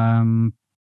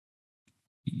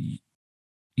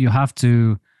 You have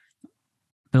to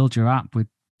build your app with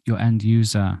your end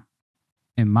user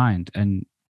in mind, and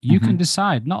you can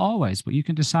decide, not always, but you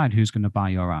can decide who's going to buy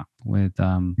your app with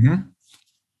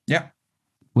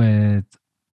with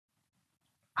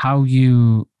how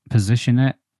you position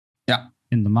it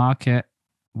in the market,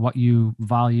 what you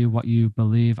value, what you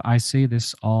believe. I see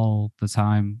this all the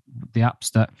time. The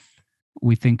apps that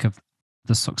we think of,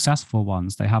 the successful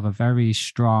ones, they have a very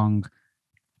strong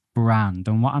brand.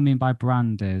 And what I mean by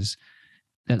brand is,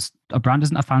 a brand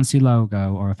isn't a fancy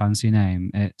logo or a fancy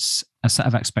name. It's a set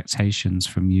of expectations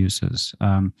from users.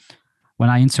 When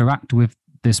I interact with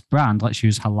this brand, let's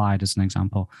use Halide as an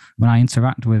example. When I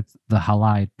interact with the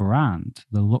Halide brand,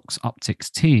 the Lux Optics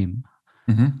team,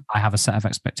 I have a set of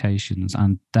expectations,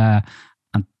 and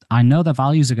I know their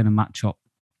values are going to match up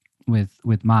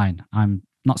with mine. I'm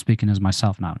not speaking as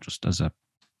myself now, just as a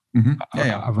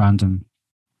random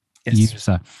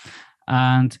user,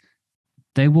 and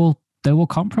they will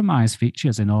compromise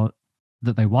features that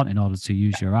they want in order to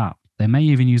use your app. They may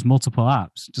even use multiple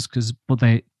apps but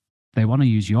they want to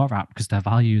use your app because their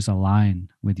values align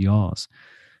with yours.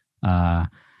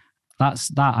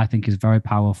 That I think is very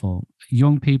powerful.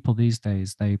 Young people these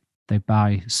days, they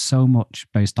buy so much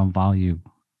based on value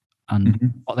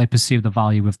and what they perceive the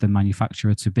value of the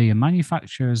manufacturer to be. And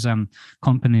manufacturers,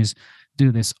 companies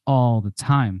do this all the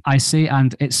time. I see,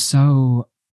 and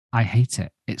I hate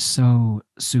it. It's so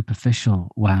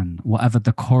superficial when whatever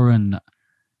the current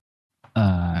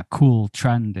cool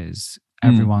trend is,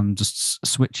 everyone just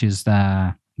switches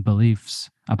their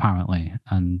beliefs apparently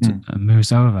and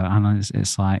moves over. And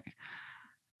it's like,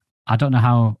 I don't know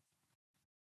how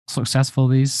successful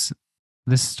this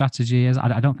strategy is.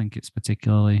 I don't think it's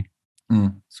particularly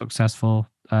successful.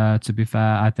 To be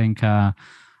fair, I think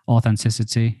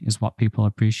authenticity is what people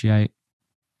appreciate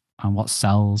and what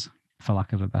sells, for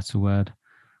lack of a better word.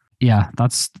 Yeah,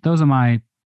 those are my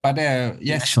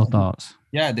initial thoughts.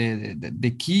 Yeah,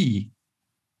 the key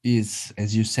is,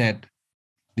 as you said,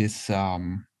 this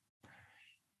to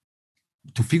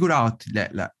figure out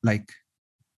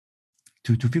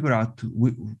to figure out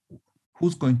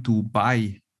who's going to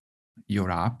buy your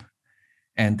app,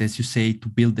 and as you say, to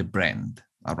build a brand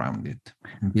around it.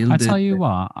 I tell you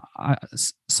what,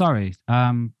 sorry,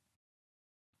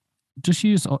 just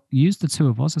use the two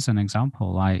of us as an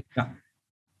example.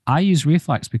 I use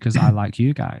Reeflex because I like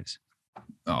you guys.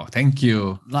 Oh, thank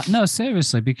you. No,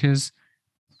 seriously, because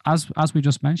as we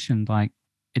just mentioned,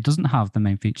 it doesn't have the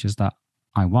main features that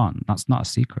I want. That's not a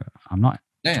secret. I'm not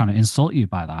trying to insult you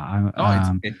by that. It's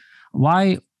okay.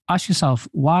 Why, ask yourself,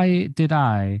 why did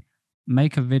I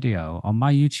make a video on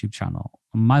my YouTube channel?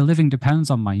 My living depends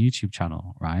on my YouTube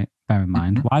channel, right? Bear in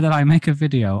mind. Why did I make a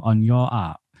video on your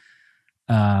app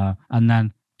and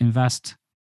then invest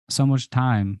so much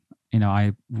time?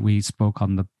 We spoke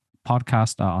on the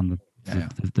podcast, on the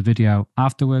the video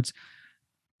afterwards.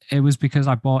 It was because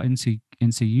I bought into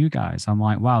you guys. I'm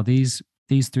like, wow, these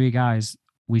three guys,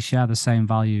 we share the same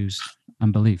values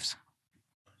and beliefs.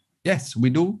 Yes, we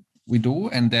do,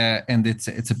 and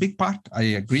it's a big part. I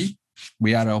agree.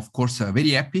 We are, of course,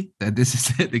 very happy that this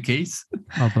is the case.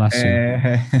 Oh, bless you.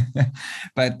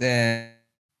 But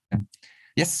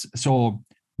yes, so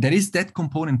there is that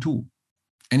component too,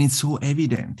 and it's so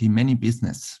evident in many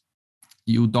business.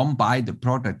 You don't buy the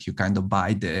product; you kind of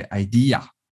buy the idea.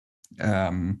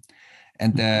 And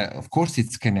of course,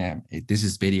 this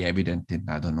is very evident in,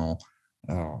 I don't know,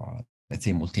 let's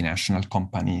say multinational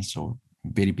companies or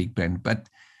very big brand. But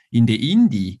in the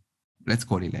indie, let's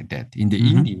call it like that, in the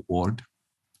indie world,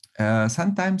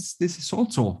 sometimes this is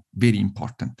also very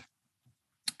important.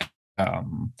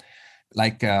 The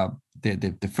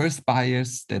first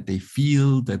buyers, that they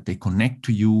feel that they connect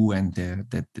to you, and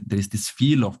that there is this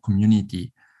feel of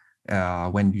community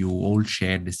when you all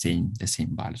share the same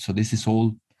value. So this is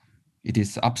all. It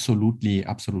is absolutely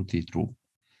true.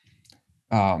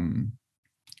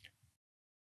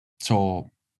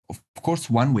 So of course,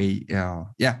 one way,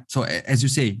 So as you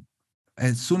say,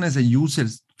 as soon as a user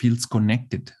feels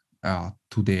connected to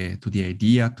the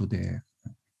idea, to the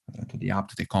app,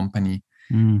 to the company,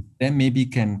 then maybe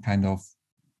can kind of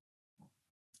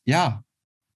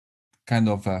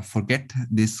forget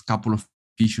this couple of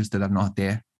features that are not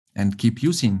there and keep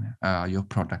using your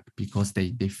product because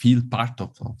they feel part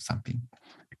of something.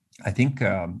 I think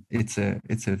it's a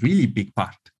really big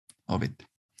part of it.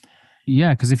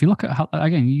 Yeah, because if you look at,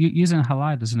 again, using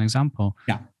Halide as an example,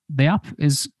 the app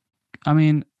is, I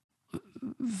mean,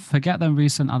 forget the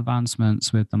recent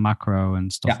advancements with the macro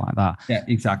and stuff like that. Yeah,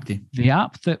 exactly. The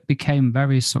app that became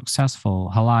very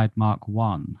successful, Halide Mark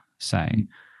 1, say,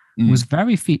 was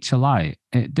very feature light.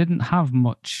 It didn't have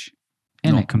much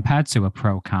in it compared to a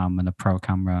Pro Cam and a Pro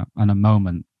Camera and a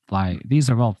Moment. Like, these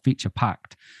are all feature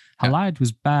packed. Halide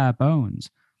was bare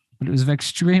bones, but it was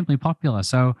extremely popular.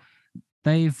 So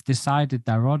they've decided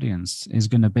their audience is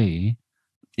going to be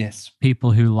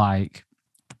people who like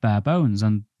bare bones,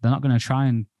 and they're not going to try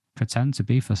and pretend to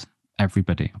be for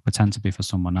everybody, or pretend to be for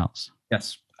someone else.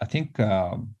 Yes, I think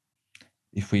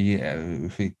if we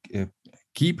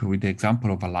keep with the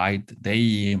example of Halide,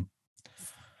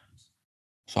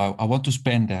 So I want to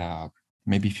spend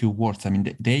maybe a few words. I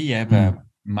mean, they have a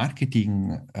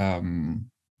marketing,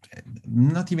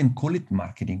 not even call it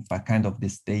marketing, but kind of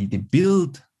this. They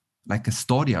build like a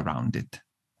story around it.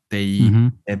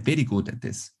 They're very good at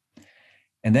this.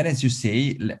 And then, as you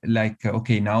say,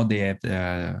 now they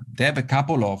have a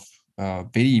couple of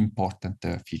very important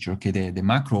features. Okay, the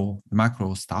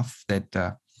macro stuff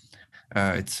that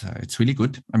it's really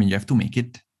good. I mean, you have to make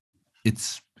it.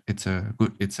 It's an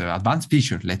advanced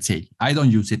feature, let's say. I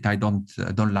don't use it. I don't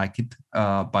like it.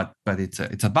 But it's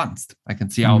advanced. I can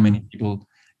see how many people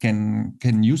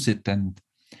can use it, and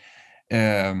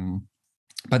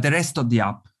but the rest of the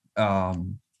app,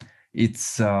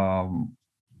 it's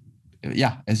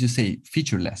as you say,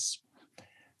 featureless.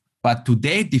 But to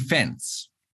their defense,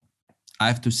 I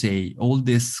have to say, all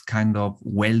this kind of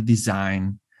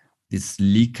well-designed, these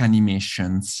sleek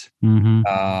animations.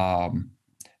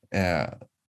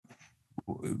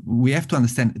 We have to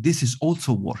understand this is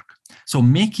also work. So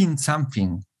making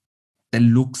something that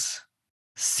looks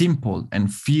simple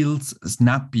and feels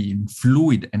snappy and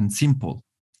fluid and simple,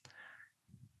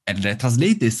 and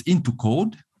translate this into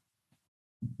code,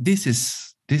 this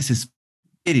is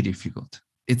very difficult.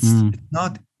 It's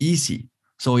not easy.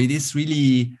 So it is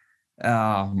really.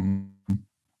 I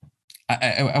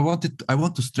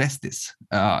want to stress this.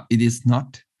 It is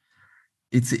not.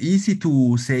 It's easy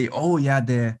to say, oh yeah,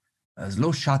 the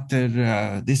slow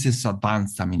shutter, this is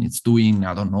advanced. I mean, it's doing,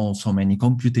 I don't know, so many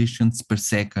computations per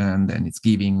second, and it's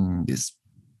giving these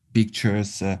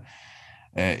pictures.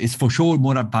 It's for sure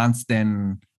more advanced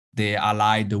than the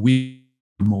Halide with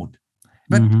mode.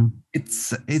 But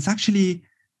it's actually,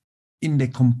 in the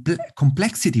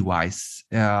complexity-wise,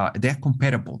 they're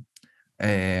comparable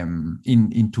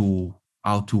into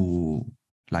how to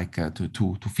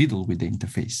to fiddle with the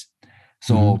interface.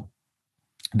 So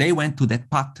they went to that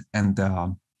path, and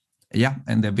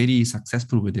and they're very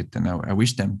successful with it. And I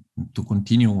wish them to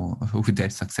continue with their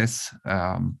success.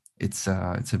 It's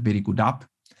a very good app.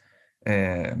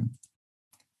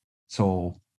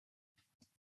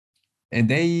 And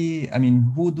they, I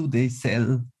mean, who do they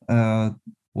sell?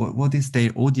 What is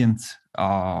their audience?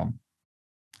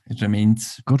 It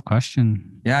remains. Good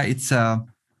question. Yeah, it's.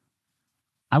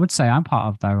 I would say I'm part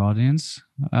of their audience.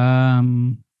 For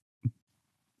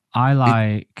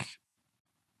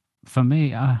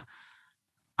me, I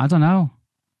don't know.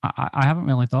 I haven't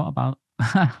really thought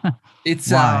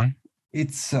It's Why?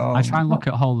 it's I try and look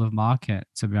at whole of market,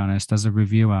 to be honest, as a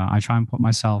reviewer. I try and put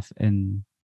myself in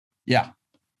yeah.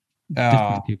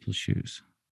 different people's shoes.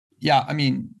 Yeah, I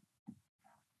mean,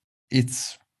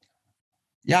 it's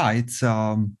it's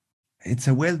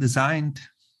a well designed.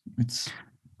 It's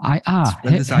well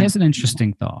designed. Here's an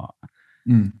interesting thought.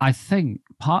 I think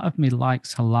part of me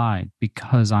likes Halide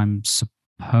because I'm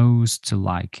supposed to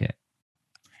like it.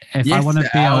 If yes, I want to be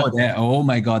oh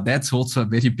my god, that's also a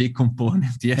very big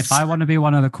component. Yes. If I want to be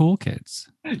one of the cool kids,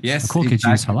 yes, the cool kids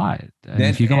use Halide. And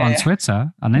if you go on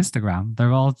Twitter and Instagram,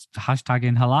 they're all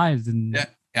hashtagging Halide. And yeah,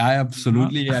 I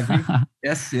absolutely agree.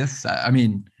 Yes. I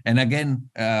mean, and again,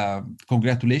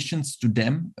 congratulations to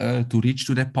them to reach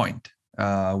to that point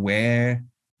where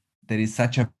there is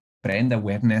such a brand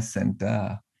awareness and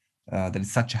there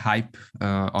is such a hype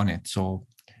on it. So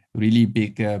really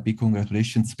big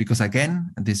congratulations, because again,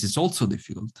 this is also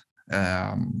difficult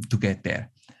to get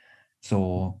there.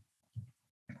 So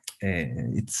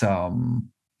it's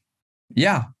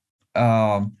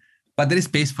but there is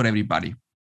space for everybody.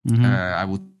 I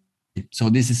would. So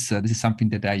this is something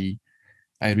that I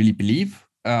really believe,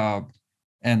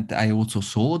 and I also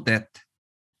saw that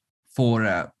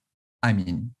for I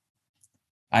mean,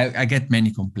 I get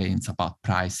many complaints about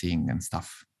pricing and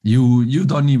stuff. You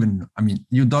don't even, I mean,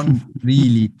 you don't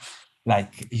really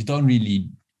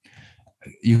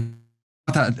you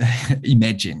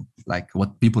imagine like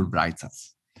what people write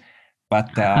us.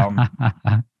 But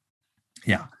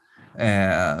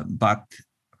but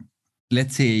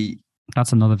let's say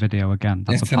that's another video again.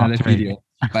 That's another video.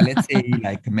 But let's say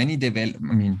like many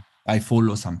I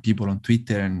follow some people on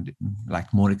Twitter and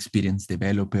like more experienced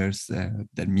developers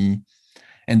than me,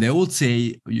 and they all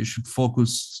say you should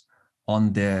focus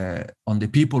on the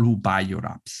people who buy your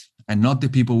apps and not the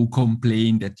people who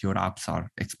complain that your apps are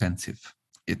expensive.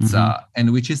 It's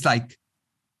and which is like,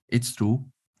 it's true.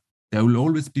 There will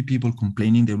always be people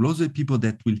complaining. There will also be people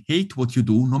that will hate what you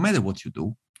do, no matter what you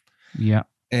do. Yeah.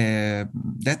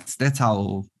 That's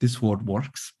how this world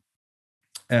works.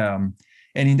 And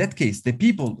in that case, the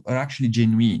people are actually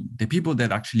genuine. The people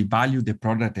that actually value the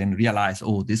product and realize,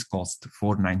 oh, this costs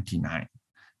 $4.99,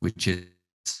 which is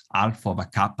half of a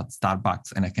cup at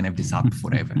Starbucks, and I can have this app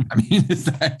forever. I mean, it's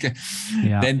like,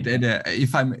 then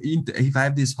if I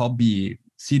have this hobby,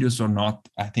 serious or not,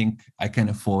 I think I can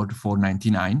afford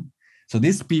 $4.99. So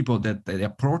these people that they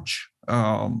approach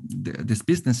this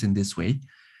business in this way,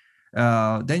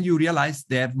 then you realize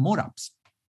they have more apps,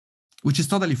 which is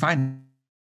totally fine.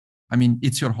 I mean,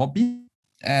 it's your hobby,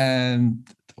 and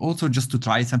also just to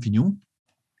try something new.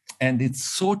 And it's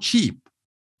so cheap.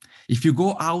 If you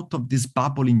go out of this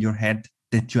bubble in your head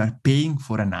that you are paying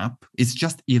for an app, it's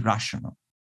just irrational.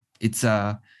 It's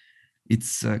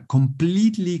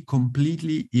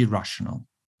completely irrational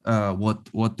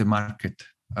what the market.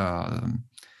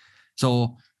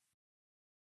 So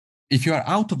if you are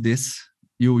out of this,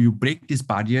 you break this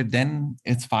barrier, then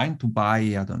it's fine to buy,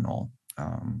 I don't know,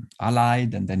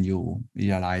 Allied, and then you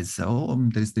realize, oh,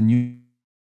 there's the new.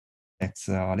 Let's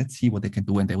see what they can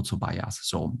do, and they also buy us.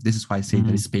 So this is why I say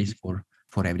there is space for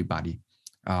everybody.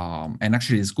 And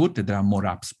actually, it's good that there are more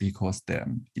apps, because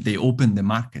they open the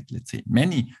market. Let's say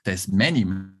there's many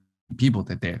people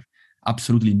that they have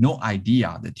absolutely no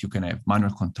idea that you can have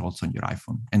manual controls on your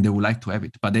iPhone, and they would like to have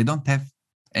it, but they don't have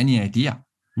any idea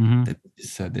that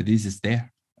this is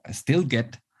there. I still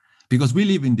get, because we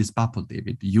live in this bubble,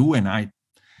 David, you and I,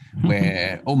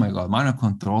 where, oh my God, manual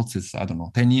controls is, I don't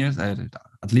know, 10 years,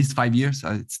 at least 5 years,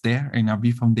 it's there in our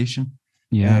B Foundation.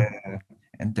 Yeah.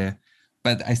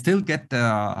 But I still get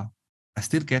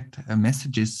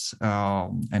messages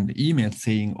and emails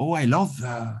saying, oh, I love,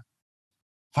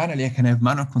 finally I can have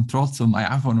manual controls on my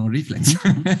iPhone or Reeflex.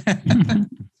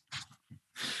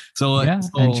 so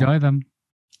enjoy them.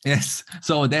 Yes.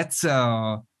 So that's,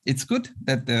 it's good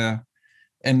that,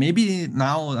 and maybe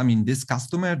now, I mean, this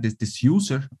customer, this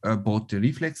user bought the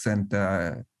Reeflex, and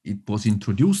it was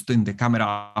introduced in the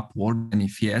camera app world. And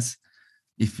if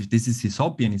this is his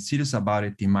hobby and he's serious about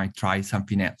it, he might try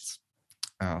something else.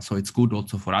 So it's good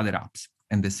also for other apps.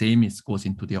 And the same goes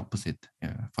into the opposite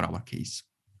for our case.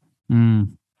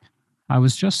 I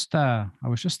was just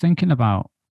thinking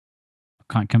about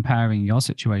kind of comparing your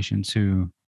situation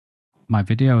to my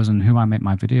videos and who I make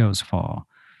my videos for.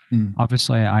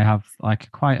 Obviously, I have like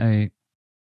I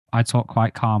talk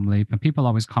quite calmly, but people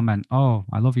always comment, "Oh,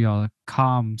 I love your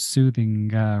calm, soothing,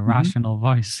 rational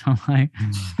voice." I'm like,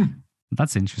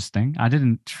 that's interesting. I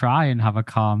didn't try and have a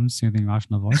calm, soothing,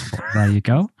 rational voice, but there you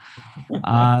go.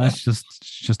 That's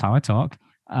just how I talk.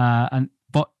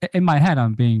 But in my head,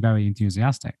 I'm being very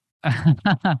enthusiastic,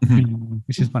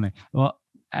 which is funny. Well,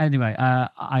 Anyway,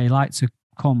 I like to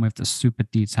come with the super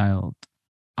detailed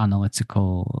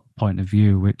analytical point of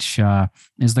view, which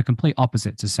is the complete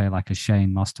opposite to say like a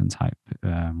Shane Moston type.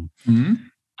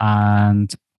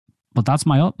 And but that's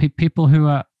my people who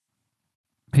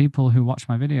watch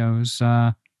my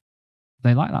videos.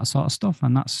 They like that sort of stuff,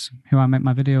 and that's who I make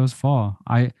my videos for.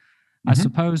 I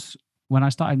suppose when I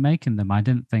started making them, I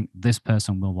didn't think this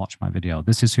person will watch my video.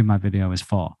 This is who my video is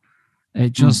for.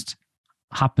 It just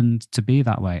happened to be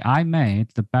that way. I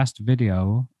made the best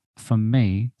video for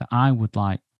me that I would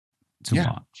like to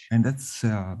watch, and that's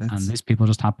and these people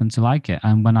just happen to like it.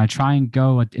 And when I try and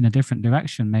go in a different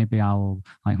direction, maybe I'll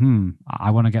like, I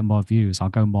want to get more views, I'll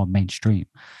go more mainstream.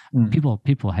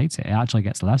 People hate it. It actually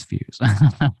gets less views.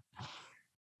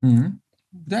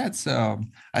 That's I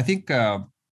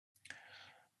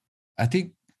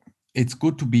think it's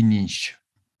good to be niche.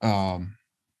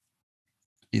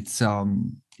 It's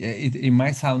it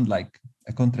might sound like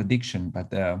a contradiction,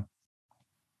 but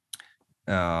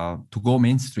to go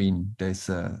mainstream, there's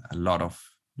a lot of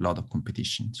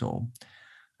competition. So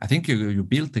I think you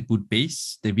built a good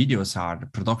base. The videos are the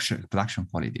production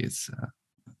quality is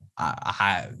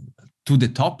to the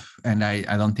top, and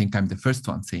I don't think I'm the first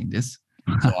one saying this.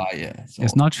 So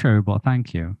it's not true, but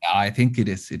thank you. I think it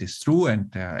is true,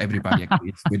 and everybody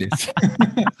agrees with it.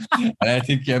 And I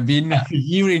think I've been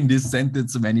hearing this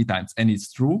sentence many times, and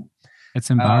it's true. It's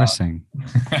embarrassing.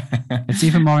 It's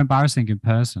even more embarrassing in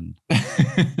person.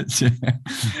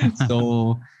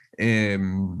 So,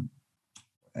 and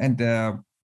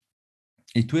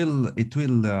it will.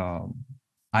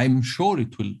 I'm sure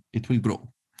it will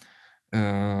grow.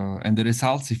 And the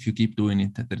results, if you keep doing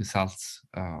it, the results,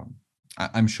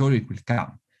 I'm sure it will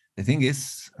come. The thing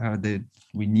is that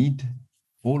we need,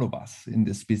 all of us in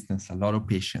this business, a lot of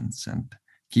patience and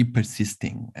keep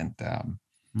persisting. And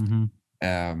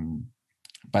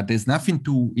but there's nothing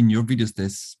in your videos,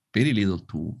 there's very little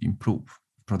to improve.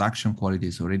 Production quality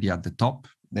is already at the top.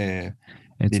 The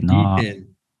detail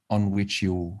on which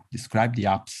you describe the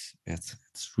apps, it's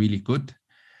really good.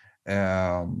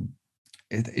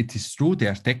 It is true they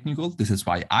are technical. This is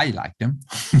why I like them.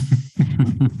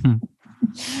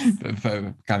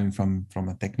 Coming from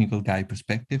a technical guy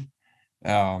perspective.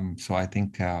 So I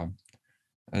think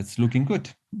it's looking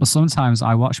good. But sometimes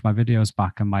I watch my videos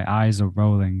back and my eyes are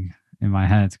rolling in my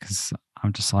head because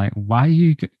I'm just like, why are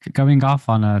you going off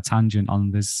on a tangent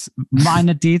on this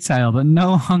minor detail that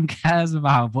no one cares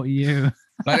about but you?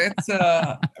 But it's,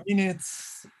 I mean,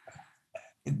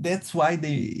 that's why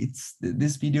these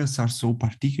videos are so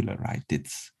particular, right?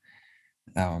 It's,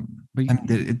 I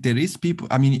mean, there is people,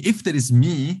 I mean, if there is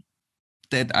me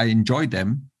that I enjoy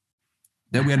them,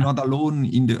 then we are not alone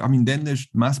I mean, then there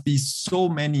must be so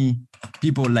many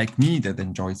people like me that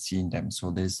enjoy seeing them.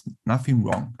 So there's nothing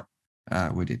wrong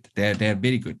with it. They're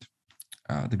very good.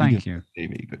 Thank you. Very,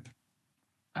 very good.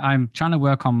 I'm trying to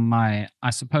work on I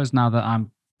suppose now that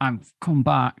I'm come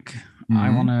back, I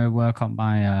want to work on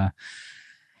my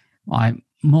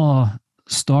more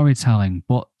storytelling.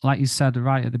 But like you said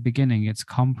right at the beginning, it's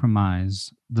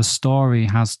compromise. The story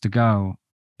has to go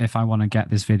if I want to get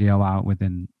this video out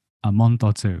within a month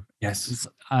or two. Yes.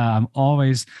 I'm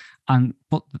always,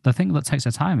 but the thing that takes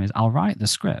the time is I'll write the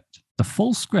script, the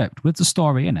full script with the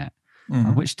story in it,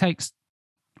 which takes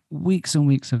weeks and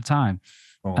weeks of time.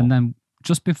 And then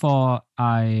just before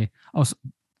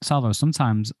Salvo,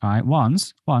 sometimes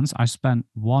once I spent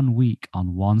 1 week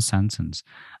on one sentence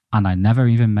and I never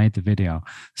even made the video.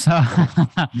 So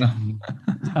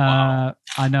I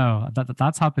know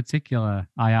that's how particular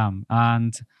I am.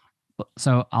 And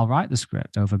so I'll write the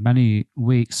script over many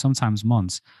weeks, sometimes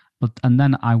months, and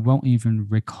then I won't even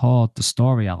record the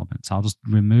story elements. I'll just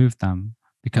remove them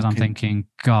because I'm thinking,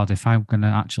 God, if I'm going to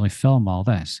actually film all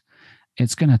this,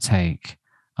 it's going to take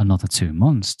another 2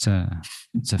 months to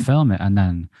film it and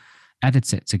then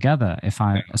edit it together.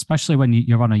 Especially when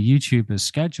you're on a YouTuber's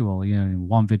schedule,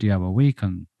 one video a week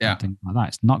and things like that,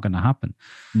 it's not going to happen.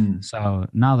 So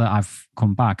now that I've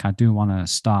come back, I do want to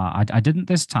start. I didn't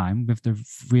this time with the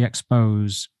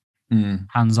ReeXpose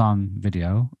hands-on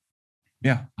video.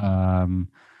 Yeah. And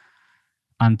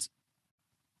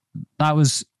that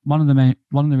was one of the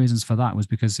reasons for that was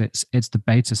because it's the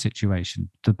beta situation.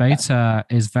 The beta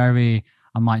is very.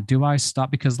 I'm like, do I start?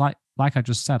 Because like I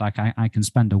just said, I can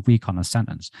spend a week on a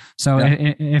sentence. So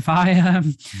if I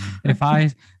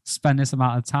spend this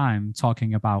amount of time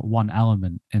talking about one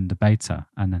element in the beta,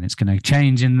 and then it's going to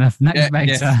change in the next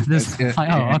beta,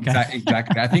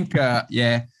 exactly. I think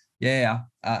I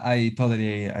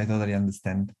totally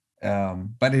understand.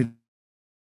 But it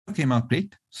came out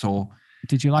great. So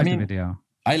did you like the video?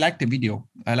 I like the video.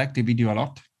 I like the video a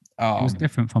lot. It was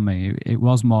different for me. It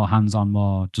was more hands-on,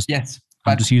 more just, yes,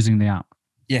 I'm just using the app.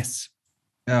 Yes.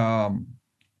 The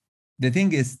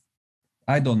thing is,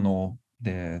 I don't know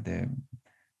the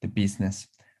business,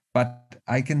 but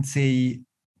I can say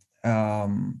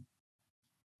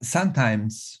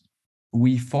sometimes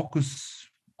we focus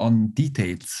on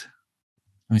details.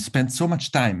 We spend so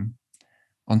much time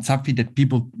on something that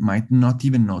people might not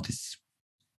even notice.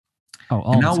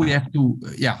 And now we have to,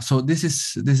 so this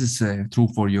is true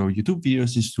for your YouTube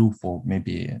videos. It's true for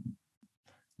maybe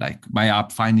like my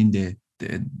app, finding the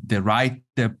right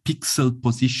pixel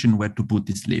position where to put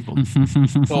this label.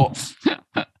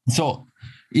 so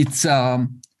it's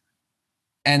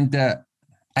and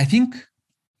I think,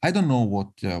 I don't know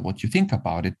what you think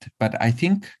about it, but I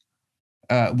think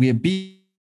we are being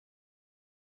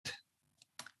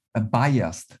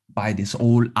biased by this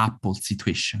whole Apple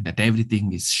situation, that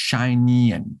everything is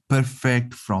shiny and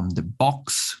perfect from the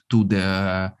box to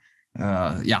the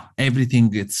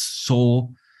everything. It's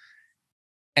so,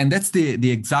 and that's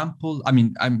the example. I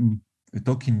mean, I'm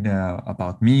talking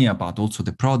about me, about also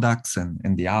the products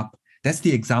and the app. That's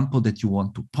the example that you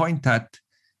want to point at,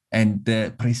 and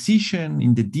the precision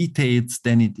in the details.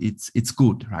 Then it's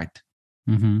good, right?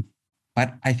 Mm-hmm.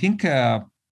 But I think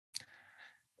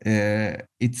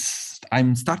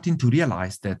I'm starting to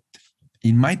realize that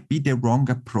it might be the wrong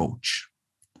approach,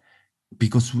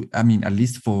 because I mean, at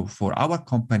least for our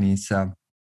companies,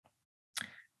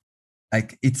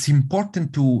 like it's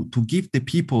important to give the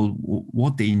people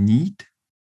what they need,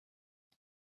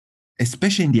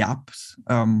 especially in the apps,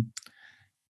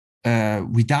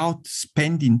 without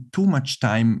spending too much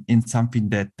time in something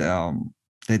that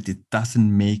it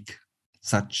doesn't make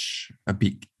such a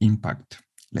big impact,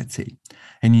 let's say.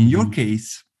 And in your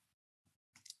case,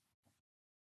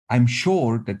 I'm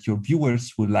sure that your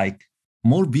viewers will like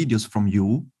more videos from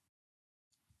you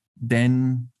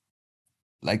than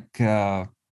like the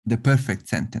perfect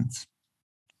sentence.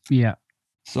 Yeah.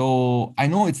 So I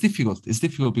know it's difficult. It's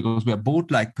difficult because we are both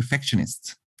like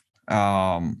perfectionists.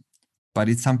 But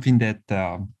it's something that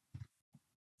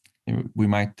we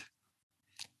might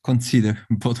consider,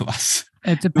 both of us.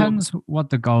 It depends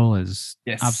what the goal is.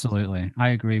 Yes. Absolutely. I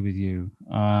agree with you.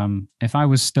 If I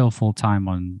was still full-time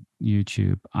on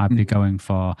YouTube, I'd be going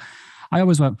for, I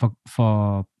always went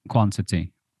for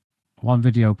quantity, one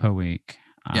video per week.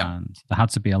 And there had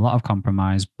to be a lot of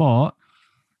compromise, but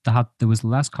there was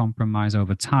less compromise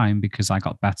over time because I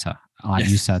got better. Like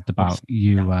you said about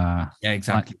you.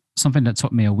 Exactly. Like something that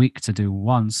took me a week to do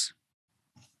once,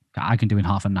 I can do in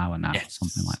half an hour now,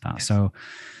 something like that. So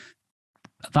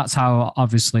that's how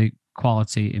obviously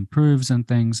quality improves and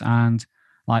things. And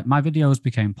like my videos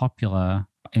became popular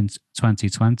in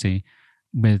 2020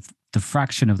 with the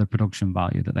fraction of the production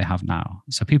value that they have now.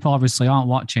 So people obviously aren't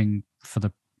watching for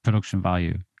the production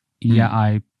value. Yeah,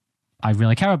 I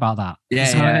really care about that.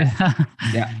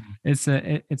 It's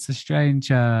a strange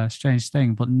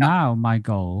thing. But now my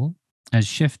goal has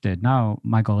shifted. Now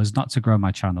my goal is not to grow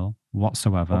my channel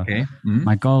whatsoever.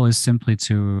 My goal is simply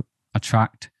to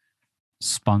attract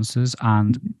sponsors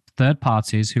and third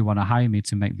parties who want to hire me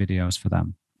to make videos for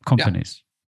them, companies.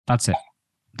 That's it.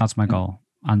 That's my goal.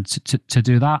 And to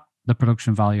do that, the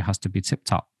production value has to be tip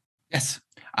top. Yes.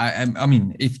 I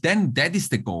mean, if then that is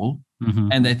the goal,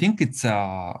 and I think it's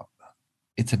a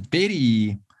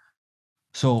very,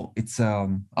 so it's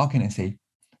how can I say,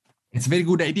 it's a very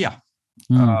good idea,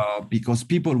 because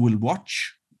people will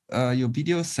watch your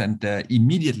videos and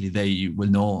immediately they will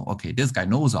know, okay, this guy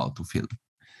knows how to film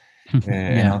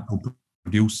and how to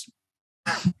produce.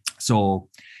 So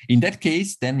in that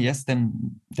case, then yes,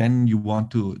 then you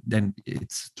want to, then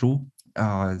it's true.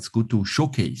 It's good to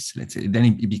showcase, let's say, then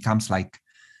it becomes like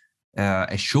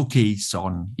a showcase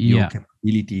on your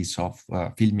capabilities of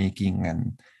filmmaking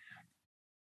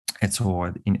and so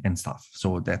on and stuff.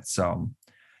 So that's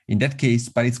in that case,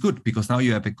 but it's good because now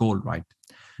you have a goal, right?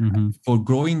 For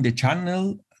growing the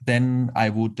channel, then I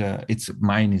would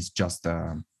mine is just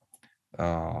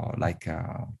like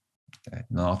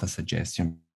not a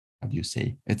suggestion. How do you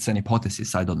say? It's an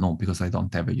hypothesis. I don't know because I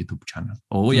don't have a YouTube channel.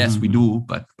 Oh yes, we do,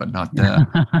 but not.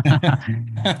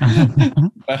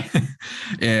 But,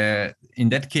 in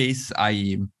that case,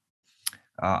 I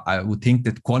would think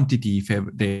that quantity,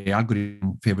 the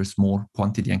algorithm favors more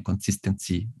quantity and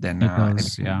consistency than a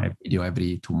video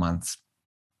every 2 months.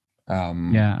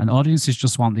 And audiences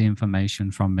just want the information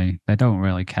from me. They don't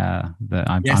really care that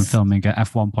I'm filming at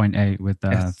f1.8 with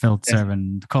the filter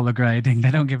and color grading.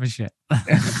 They don't give a shit.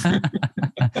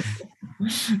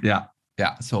 Yeah.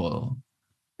 So,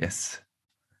 yes.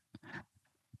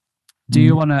 Do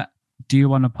you want to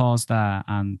pause there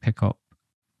and pick up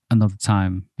another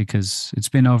time because it's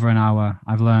been over an hour.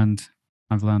 I've learned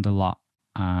a lot,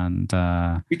 and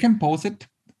we can pause it.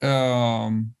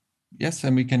 Yes,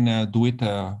 and we can do it.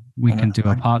 We can do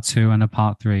a part 2 and a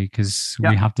part 3 because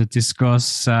we have to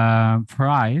discuss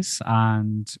price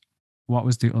and what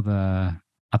was the other.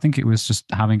 I think it was just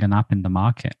having an app in the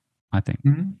market. I think.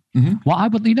 What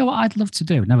I'd love to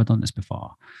do. Never done this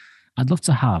before. I'd love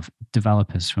to have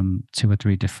developers from 2 or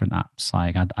 3 different apps.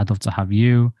 Like I'd love to have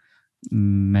you,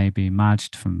 maybe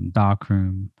Majd from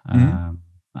Darkroom,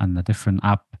 and the different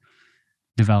app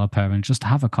developer, and just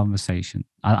have a conversation.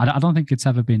 I don't think it's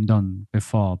ever been done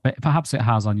before, but perhaps it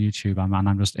has on YouTube, and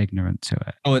I'm just ignorant to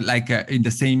it. Oh, like in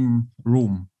the same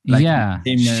room. Like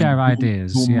share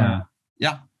ideas. Room,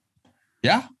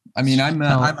 yeah. I mean, I'm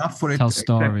up for it. Tell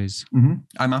stories.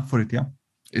 I'm up for it. Yeah,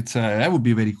 it's that would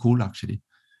be very cool, actually.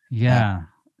 Yeah,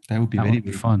 that would be very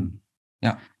fun. Cool.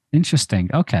 Yeah, interesting.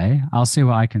 Okay, I'll see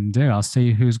what I can do. I'll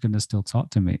see who's going to still talk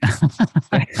to me.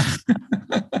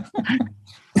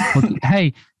 But,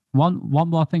 hey, one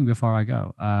more thing before I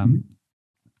go.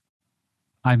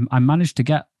 I managed to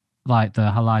get like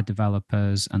the Halide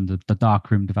developers and the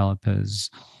Darkroom developers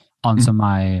onto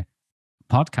my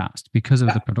podcast because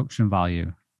of the production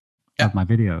value of my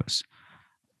videos.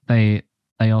 They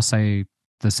all say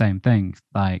the same thing,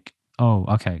 like, oh,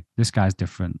 okay, this guy's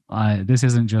different. This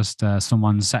isn't just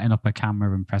someone setting up a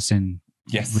camera and pressing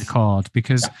record,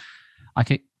 because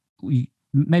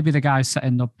maybe the guy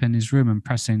setting up in his room and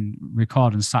pressing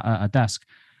record and sat at a desk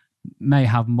may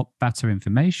have better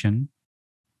information,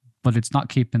 but it's not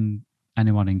keeping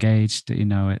anyone engaged.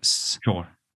 It's sure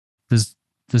there's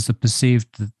a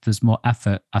perceived that there's more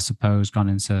effort, I suppose, gone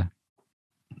into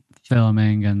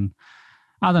filming, and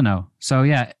I don't know. So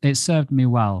yeah, it served me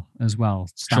well as well,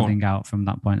 standing out from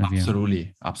that point of view.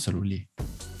 Absolutely.